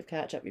festive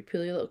catch-up, you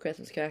pull your little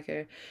Christmas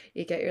cracker,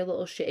 you get your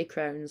little shitty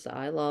crowns that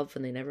I love,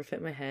 and they never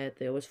fit my head.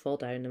 They always fall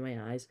down in my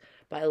eyes.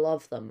 But I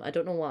love them. I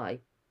don't know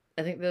why.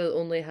 I think they're the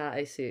only hat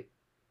I suit.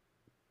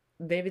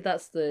 Maybe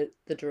that's the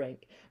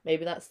drink.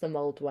 Maybe that's the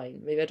mulled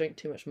wine. Maybe I drink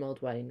too much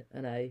mulled wine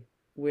and I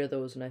wear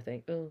those and I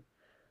think, oh,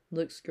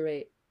 looks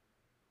great.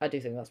 I do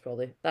think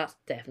that's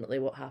definitely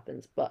what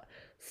happens. But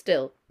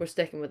still, we're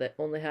sticking with it.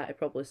 Only hat I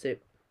probably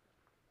suit.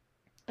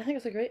 I think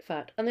it's a great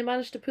fact. And they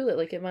managed to pull it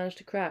like it managed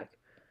to crack.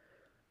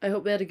 I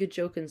hope they had a good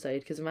joke inside,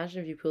 because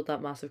imagine if you pulled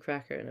that massive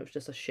cracker and it was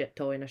just a shit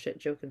toy and a shit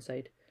joke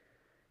inside.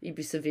 You'd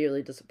be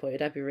severely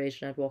disappointed. I'd be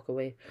raging. I'd walk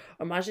away.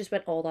 Or imagine you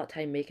spent all that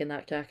time making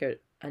that cracker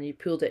and you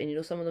pulled it,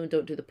 and some of them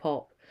don't do the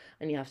pop,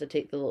 and you have to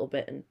take the little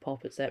bit and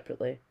pop it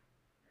separately.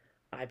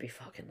 I'd be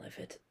fucking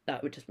livid.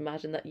 That would just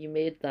imagine that you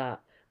made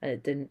that and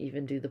it didn't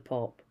even do the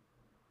pop.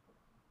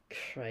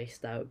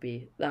 Christ,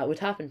 that would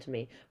happen to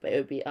me, but it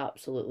would be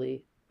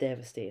absolutely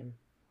devastating.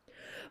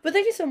 But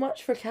thank you so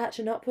much for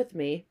catching up with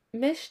me.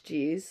 Missed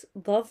yous,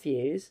 love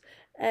yous.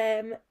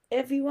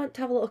 If you want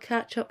to have a little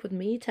catch up with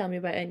me, tell me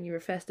about any of your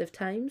festive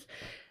times,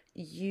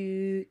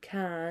 you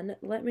can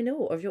let me know.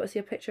 Or if you want to see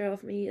a picture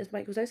of me as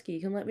Mike Wazowski, you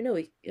can let me know.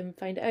 You can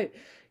find it out.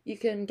 You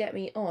can get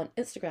me on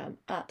Instagram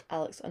at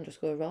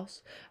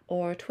Alex_Ross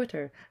or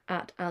Twitter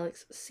at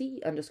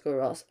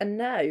AlexC_Ross. And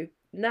now,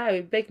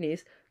 big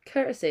news,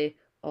 courtesy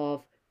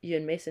of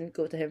Ewan Mason,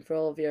 go to him for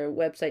all of your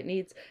website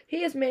needs.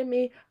 He has made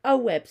me a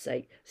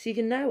website, so you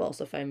can now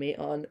also find me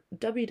on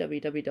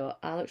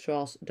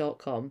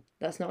www.alexross.com.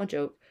 That's not a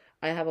joke.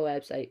 I have a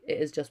website. It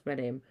is just my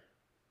name.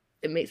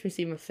 It makes me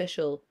seem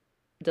official,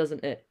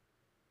 doesn't it?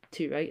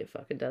 Too right, it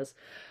fucking does.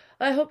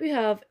 I hope you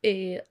have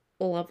a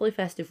lovely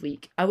festive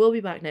week. I will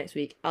be back next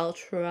week. I'll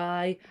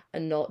try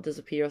and not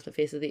disappear off the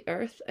face of the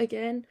earth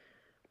again.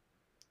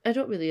 I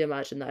don't really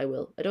imagine that I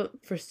will. I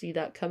don't foresee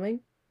that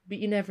coming, but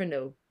you never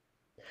know.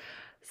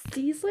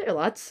 See you later,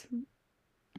 lads.